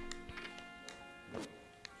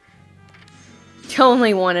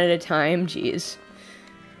 Only one at a time, jeez.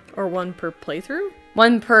 Or one per playthrough?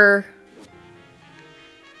 One per...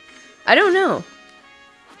 I don't know.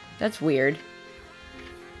 That's weird.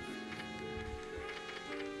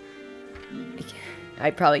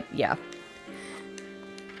 I probably... yeah.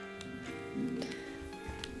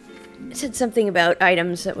 It said something about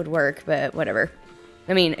items that would work, but whatever.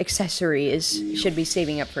 I mean, accessories. Should be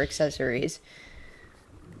saving up for accessories.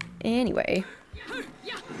 Anyway.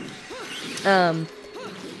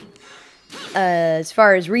 As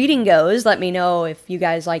far as reading goes, let me know if you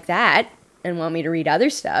guys like that and want me to read other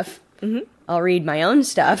stuff. Mm-hmm. I'll read my own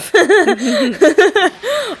stuff. Or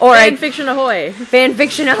Fanfiction ahoy!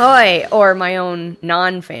 Fanfiction ahoy! Or my own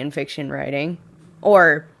non-fanfiction writing.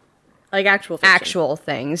 Or Like actual fiction. actual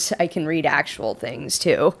things. I can read actual things,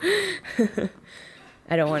 too.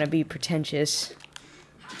 I don't want to be pretentious.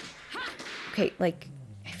 Okay, like,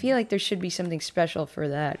 I feel like there should be something special for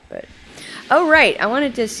that, but... Oh, right, I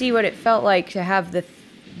wanted to see what it felt like to have the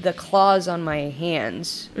claws on my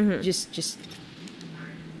hands. Just...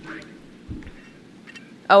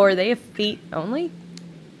 Oh, are they a feet only?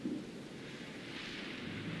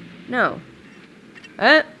 No.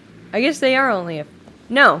 I guess they are only a...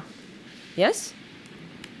 No. Yes?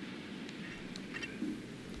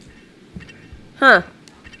 Huh.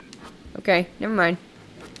 Okay, never mind.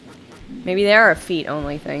 Maybe they are a feet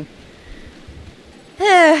only thing.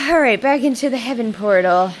 Alright, back into the heaven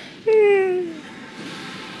portal.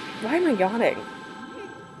 Why am I yawning?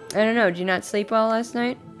 I don't know, did you not sleep well last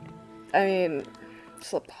night? I mean,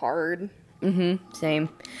 slept hard. Same.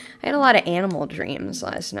 I had a lot of animal dreams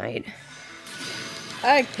last night.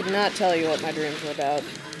 I could not tell you what my dreams were about.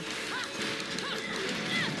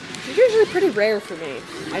 It's usually pretty rare for me.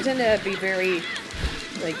 I tend to be very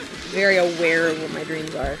aware of what my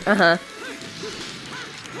dreams are.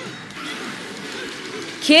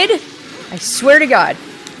 Kid, I swear to God.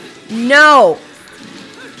 No!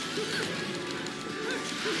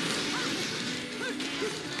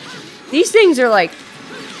 These things are like...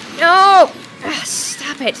 No! Ah,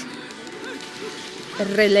 stop it.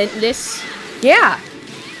 Relentless. Yeah.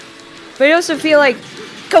 But I also feel like...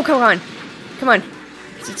 Go, come on. Come on.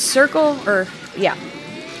 Is it circle or... Yeah.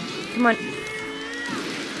 Come on.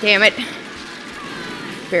 Damn it.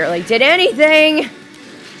 Barely did anything.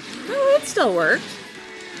 Oh, it still worked.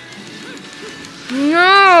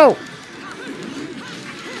 No!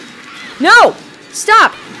 No!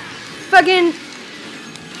 Stop! Fucking...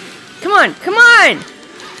 Come on, come on!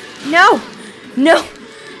 No! No!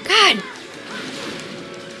 God!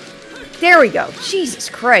 There we go. Jesus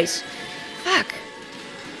Christ. Fuck.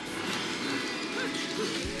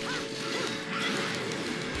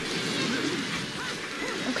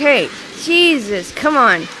 Okay. Jesus, come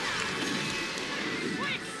on.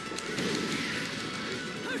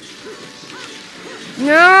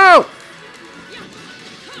 No!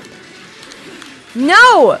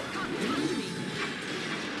 No!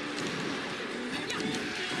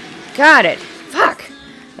 Got it. Fuck.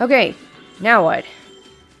 Okay, now what?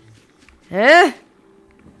 The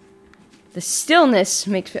stillness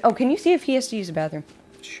makes... Oh, can you see if he has to use the bathroom?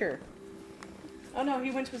 Sure. Oh no, he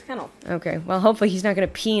went to his kennel. Okay, well, hopefully he's not going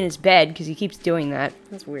to pee in his bed, because he keeps doing that.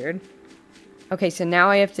 That's weird. Okay, so now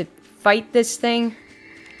I have to fight this thing.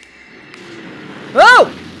 Whoa!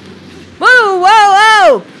 Whoa, whoa,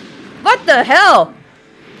 whoa! What the hell?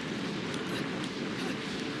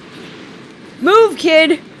 Move,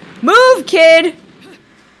 kid! Move, kid!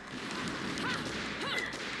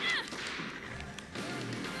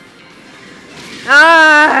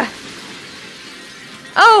 Ah!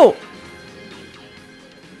 Oh!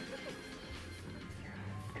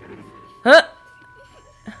 Huh?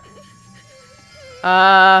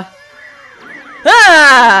 Ah!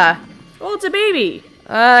 Oh, it's a baby.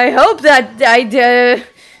 I hope that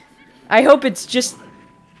I hope it's just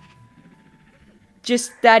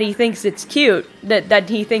that he thinks it's cute. That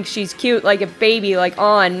he thinks she's cute like a baby, like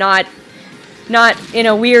on, not in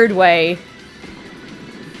a weird way.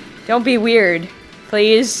 Don't be weird.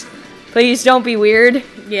 Please. Please don't be weird.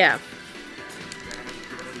 Yeah.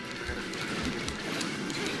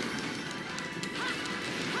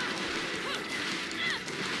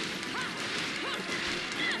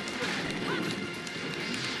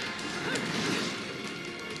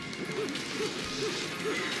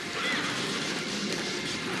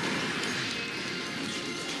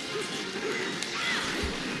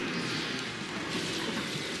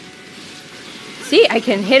 See, I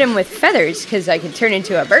can hit him with feathers because I can turn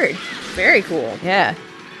into a bird. Very cool. Yeah.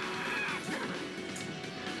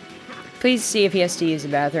 Please see if he has to use the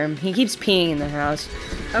bathroom. He keeps peeing in the house.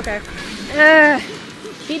 Okay.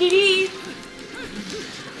 BDD.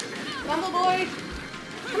 Bumble boy.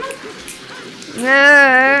 Come on.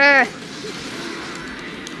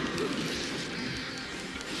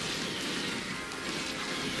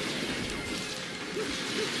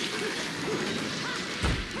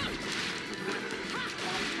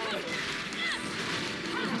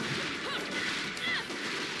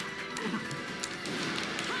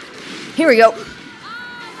 Here we go.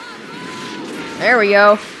 There we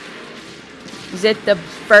go. Is it the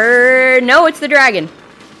bird? No, it's the dragon.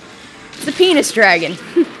 It's the penis dragon.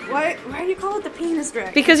 Why do you call it the penis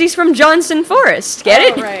dragon? Because he's from Johnson Forest. Get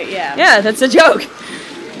it? Oh, right, yeah. Yeah, that's a joke.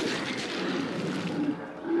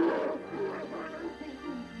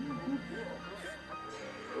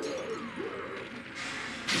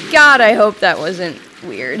 God, I hope that wasn't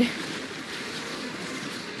weird.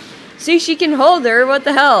 See, she can hold her. What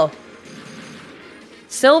the hell?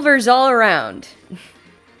 Silver's all around.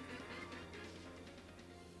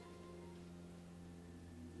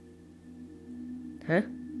 Huh?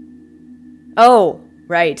 Oh,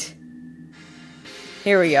 right.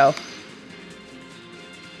 Here we go.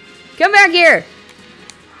 Come back here!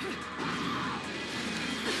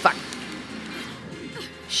 Fuck.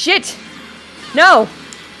 Shit! No!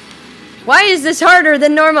 Why is this harder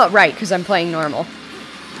than normal? Right, because I'm playing normal.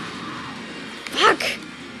 Fuck!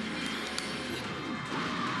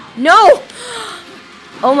 No!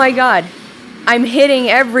 Oh my god. I'm hitting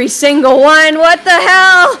every single one. What the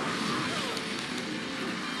hell?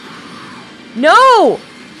 No!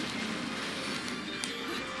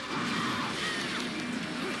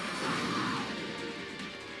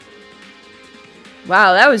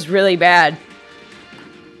 Wow, that was really bad.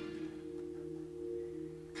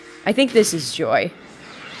 I think this is Joy.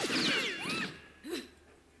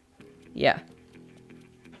 Yeah.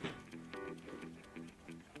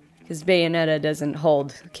 Because Bayonetta doesn't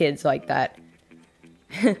hold kids like that.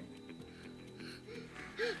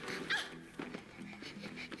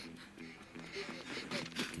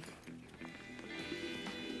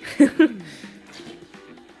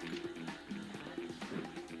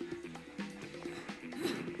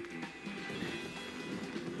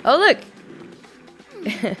 Oh, look!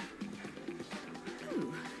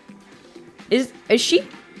 Is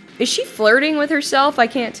she flirting with herself? I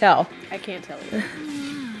can't tell. I can't tell you.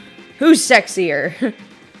 Who's sexier?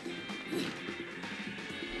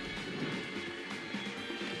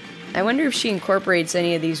 I wonder if she incorporates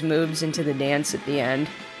any of these moves into the dance at the end.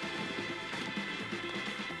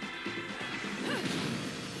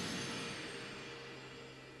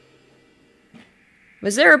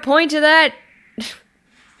 Was there a point to that?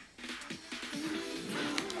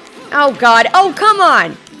 Oh god. Oh, come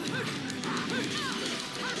on!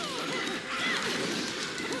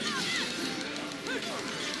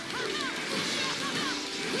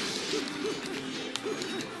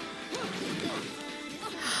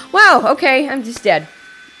 Wow, okay, I'm just dead.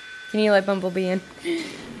 Can you let Bumblebee in?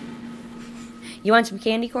 You want some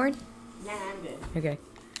candy corn? Nah, I'm good. Okay.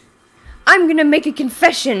 I'm gonna make a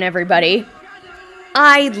confession, everybody.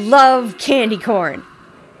 I love candy corn.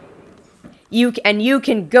 You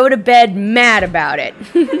can go to bed mad about it.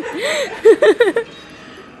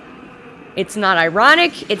 It's not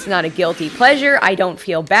ironic. It's not a guilty pleasure. I don't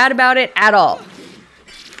feel bad about it at all.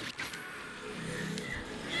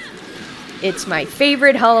 It's my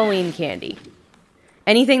favorite Halloween candy.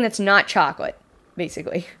 Anything that's not chocolate,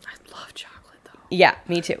 basically. I love chocolate, though. Yeah,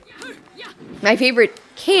 me too. My favorite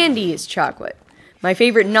candy is chocolate. My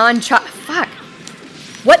favorite fuck.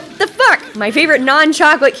 What the fuck? My favorite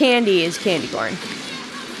non-chocolate candy is candy corn.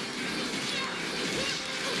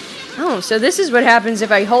 Oh, so this is what happens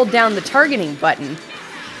if I hold down the targeting button.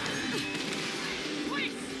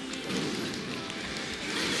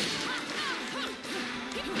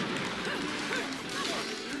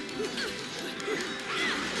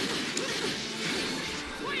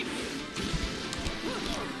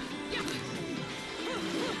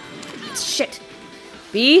 Shit.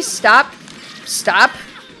 B, stop. Stop.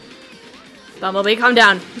 Bumblebee, calm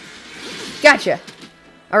down. Gotcha.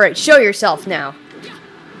 Alright, show yourself now.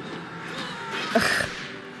 Ugh.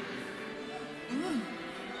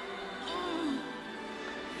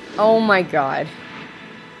 Oh my god.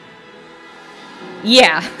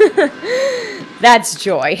 Yeah. That's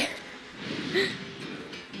Joy.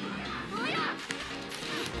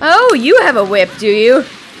 Oh, you have a whip, do you?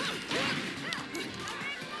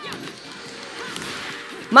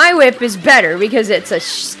 My whip is better because it's a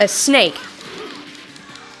snake.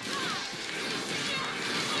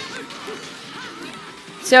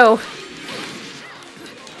 So,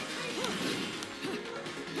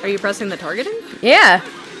 Are you pressing the targeting? yeah.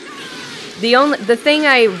 The thing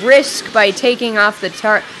I risk by taking off the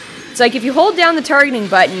it's like if you hold down the targeting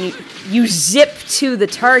button, you zip to the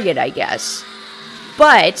target, I guess.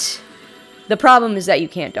 But the problem is that you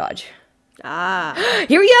can't dodge. Ah.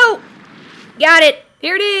 Here we go. Got it.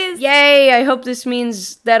 Here it is. Yay, I hope this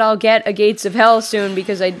means that I'll get a Gates of Hell soon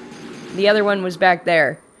because the other one was back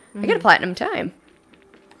there. I got a platinum time.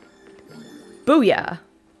 Booyah.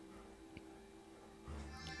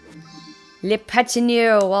 Le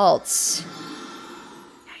Patineur Waltz.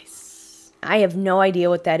 Nice. I have no idea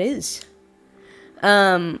what that is.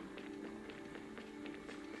 Oh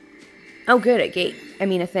good, a gate. I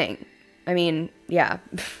mean a thing. I mean, yeah.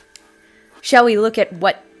 Shall we look at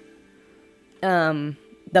what the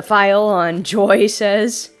file on Joy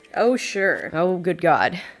says? Oh, sure. Oh, good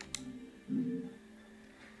God.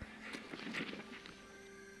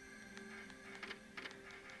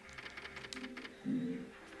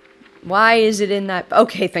 Why is it in that?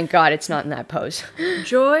 Okay, thank God it's not in that pose.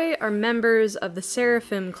 Joy are members of the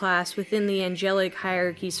Seraphim class within the angelic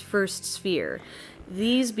hierarchy's first sphere.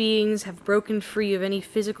 These beings have broken free of any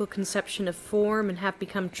physical conception of form and have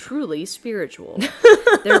become truly spiritual.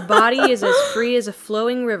 Their body is as free as a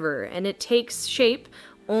flowing river, and it takes shape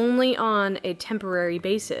only on a temporary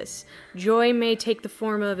basis. Joy may take the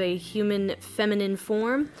form of a human feminine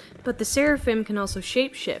form, but the Seraphim can also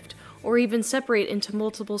shapeshift, or even separate into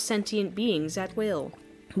multiple sentient beings at will.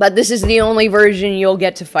 But this is the only version you'll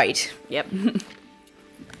get to fight. Yep.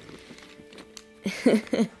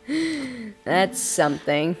 That's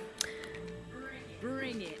something.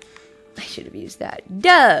 Bring it. I should have used that.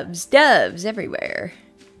 Doves, doves everywhere.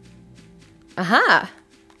 Aha!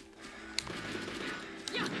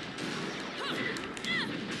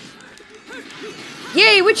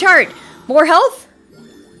 Yay, witch heart! More health?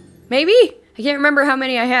 Maybe? I can't remember how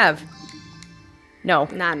many I have. No.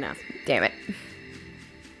 Not enough. Damn it.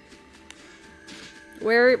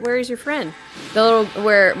 Where is your friend? The little,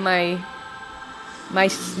 where my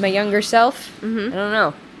younger self? I don't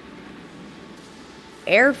know.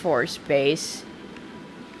 Air Force Base.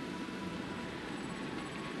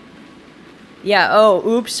 Yeah, oh,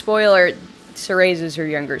 oops, spoiler. Cereza's her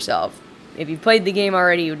younger self. If you've played the game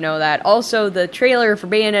already, you'd know that. Also, the trailer for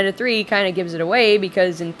Bayonetta 3 kind of gives it away,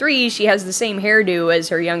 because in 3, she has the same hairdo as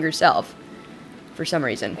her younger self. For some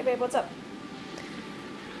reason. Hey babe, what's up?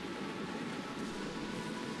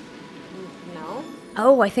 No?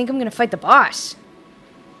 Oh, I think I'm gonna fight the boss.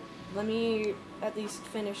 Let me at least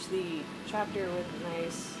finish the chapter with my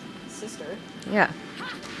sister. Yeah.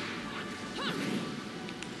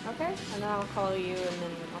 Okay? And then I'll call you and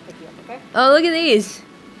then I'll pick you up, okay? Oh, look at these.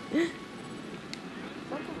 Okay.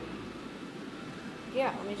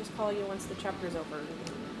 Yeah, let me just call you once the chapter's over and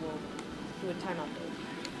we'll do a time update.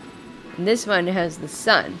 And this one has the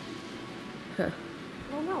sun. Huh.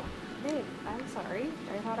 Oh no, babe, I'm sorry.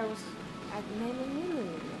 I thought I was...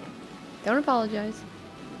 Don't apologize.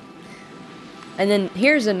 And then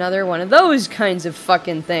here's another one of those kinds of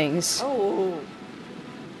fucking things. Oh.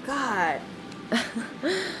 God.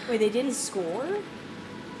 Wait, they didn't score?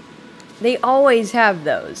 They always have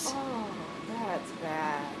those. Oh, that's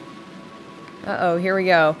bad. Uh-oh, here we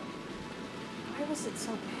go. Why was it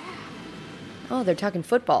so bad? Oh, they're talking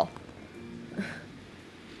football.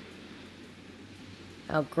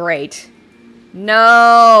 Oh, great.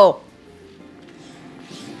 No!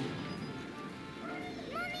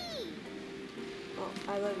 Well,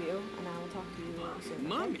 I love you, and I will talk to you soon. okay?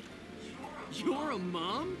 Mommy? You're a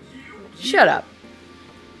mom? Shut up.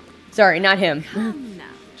 Sorry, not him. Come now,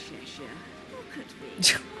 Cheshire. Look at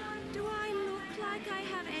me. Do I look like I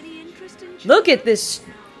have any interest in children? Look at this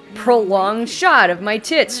prolonged shot of my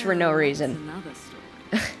tits for no Well, reason. that's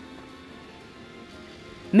another story.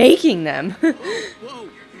 Making them. Whoa,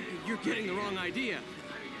 you're getting the wrong idea.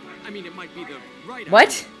 I mean, it might be the right What?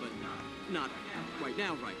 idea, but not right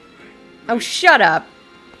now, right? Oh, shut up.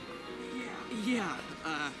 Yeah,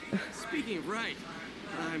 speaking of right,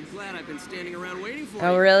 I'm glad I've been standing around waiting for you.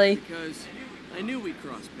 Oh, really? Because I knew we'd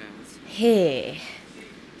cross paths. Hey.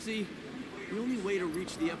 See, the only way to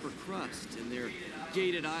reach the upper crust and their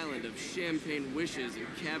gated island of champagne wishes and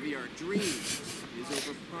caviar dreams is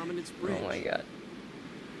over Prominence Bridge. Oh my god.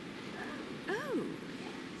 Oh,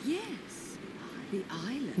 yes. The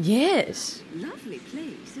island. Yes. Lovely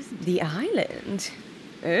place, isn't it? The island.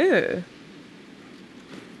 Oh.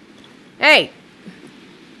 Hey.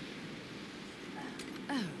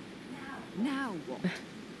 Oh, now what?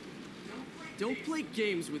 Don't play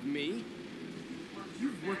games with me.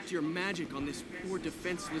 You've worked your magic on this poor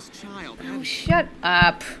defenseless child, Oh, haven't you? shut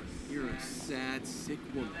up. You're a sad, sick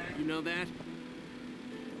woman. You know that?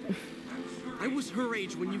 I was her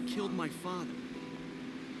age when you killed my father.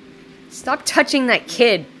 Stop touching that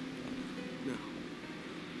kid. No.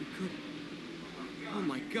 You couldn't. Oh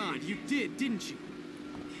my god, you did, didn't you?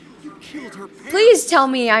 You killed her parents. Please tell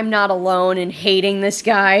me I'm not alone in hating this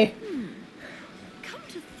guy. Come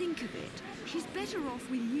to think of it, she's better off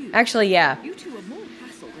with you. Actually, yeah. You two are more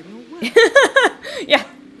hassle than you're worth. Yeah.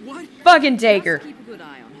 What? Fucking take her. Just keep a good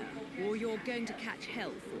eye on her, or you're going to catch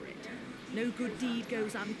hell for it. No good deed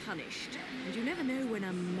goes unpunished, and you never know when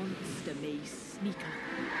a monster may sneak up.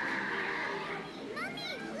 Mommy,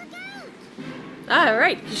 look out! Ah,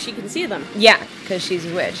 right, 'cause she can see them. Yeah, because she's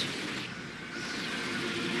a witch.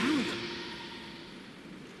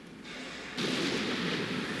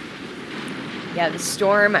 Yeah, the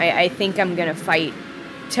storm, I think I'm gonna fight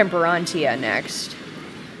Temperantia next.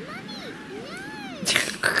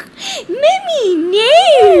 Mimi,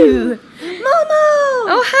 no! Momo!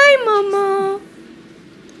 Oh, hi, Momo!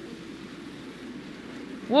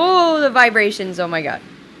 Whoa, the vibrations. Oh my god.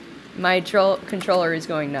 My controller is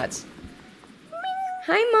going nuts.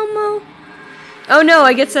 Hi, Momo. Oh no,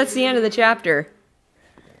 I guess that's the end of the chapter.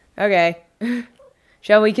 Okay.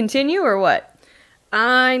 Shall we continue or what?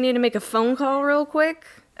 I need to make a phone call real quick,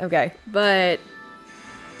 Okay. but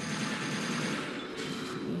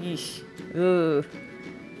Yeesh. Ooh.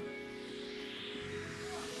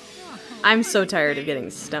 I'm so tired of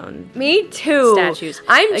getting stoned. Me too. Statues.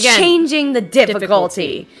 I'm Again, changing the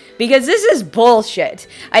difficulty because this is bullshit.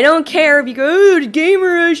 I don't care if you go, ooh, the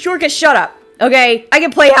gamer shortcut. Shut up. Okay, I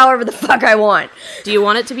can play however the fuck I want. Do you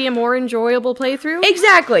want it to be a more enjoyable playthrough?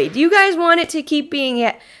 Exactly. Do you guys want it to keep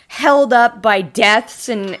being held up by deaths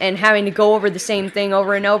and having to go over the same thing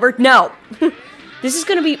over and over? No. This is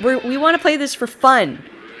gonna be, we want to play this for fun.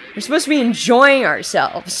 We're supposed to be enjoying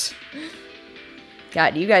ourselves.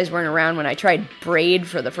 God, you guys weren't around when I tried Braid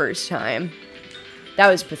for the first time. That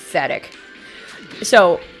was pathetic.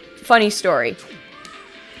 So, funny story.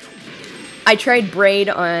 I tried Braid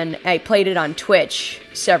I played it on Twitch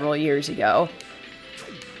several years ago.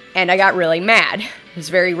 And I got really mad. It was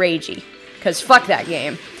very ragey. Because fuck that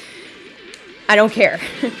game. I don't care.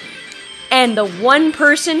 And the one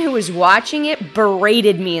person who was watching it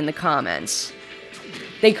berated me in the comments.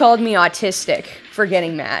 They called me autistic for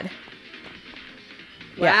getting mad.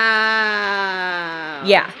 Yeah. Wow.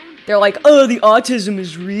 Yeah. They're like, oh, the autism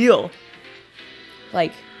is real.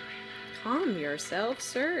 Like, Calm yourself,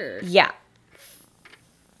 sir. yeah.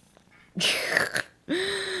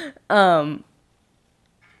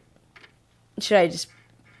 Should I just...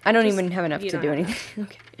 I don't even have enough you to don't do have anything.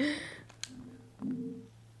 Okay.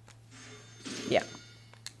 Yeah.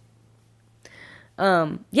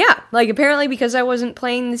 Yeah, like apparently because I wasn't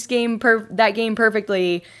playing this game that game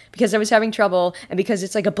perfectly, because I was having trouble, and because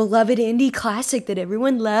it's like a beloved indie classic that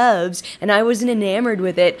everyone loves, and I wasn't enamored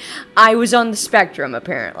with it, I was on the spectrum,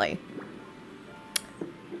 apparently.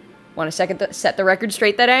 Want to set the record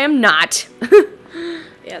straight that I am not.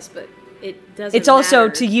 Yes, but it doesn't It's also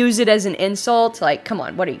matter. to use it as an insult, like, come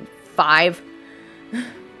on, what are you, 5?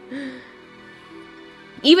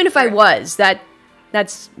 Even if I was,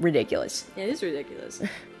 that's ridiculous. It is ridiculous.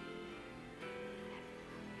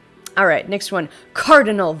 All right, next one.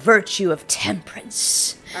 Cardinal virtue of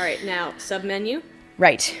temperance. All right, now submenu.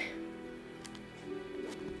 Right.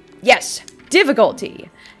 Yes. Difficulty.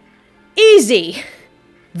 Easy.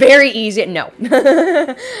 Very easy. No.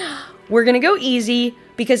 We're gonna go easy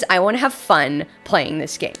because I want to have fun playing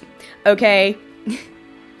this game. Okay?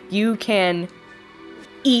 You can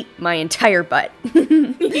eat my entire butt.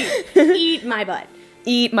 Eat my butt.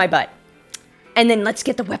 Eat my butt. And then let's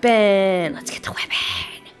get the weapon. Let's get the weapon.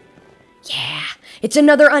 Yeah. It's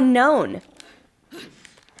another unknown.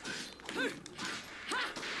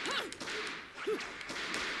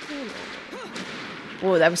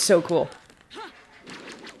 Whoa, that was so cool.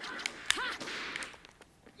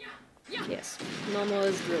 Yes, Momo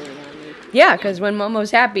is drooling on me. Yeah, because when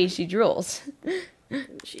Momo's happy, she drools.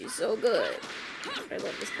 She's so good. I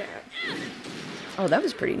love this cat. Oh, that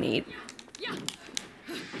was pretty neat.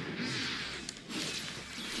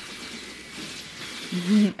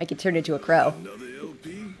 I could turn into a crow. Another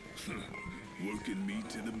LP? Working me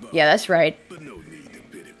to the bone. Yeah, that's right. But no need to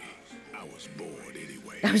pity me. I was bored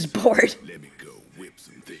anyway. I was bored. Let me go whip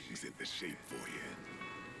some things into shape for you.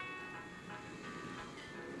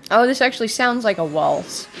 Oh, this actually sounds like a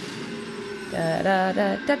waltz. Da, da,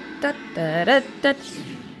 da, da, da, da, da, da.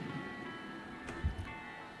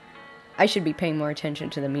 I should be paying more attention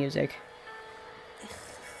to the music.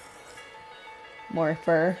 More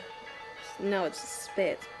fur. No, it's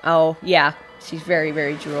spit. Oh, yeah. She's very,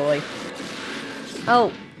 very drooly.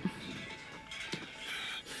 Oh.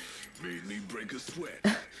 Made me break a sweat.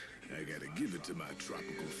 I gotta give it to my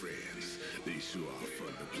tropical friends. They sure are fun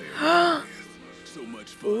to play around with. So much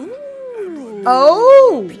fun. I brought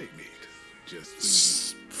Oh! playmate.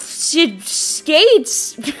 Just She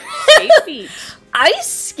skates. Skate feet. Ice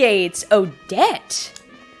skates. Odette.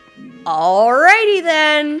 Alrighty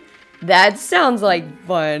then. That sounds like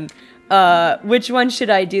fun. Which one should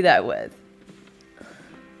I do that with?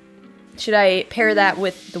 Should I pair that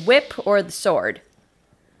with the whip or the sword?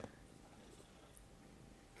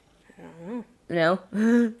 I don't know.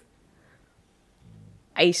 No?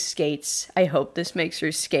 Ice skates. I hope this makes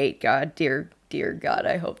her skate. God, dear God,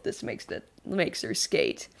 I hope this makes her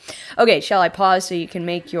skate. Okay, shall I pause so you can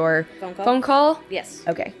make your Phone call? phone call? Yes.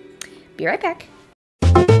 Okay. Be right back.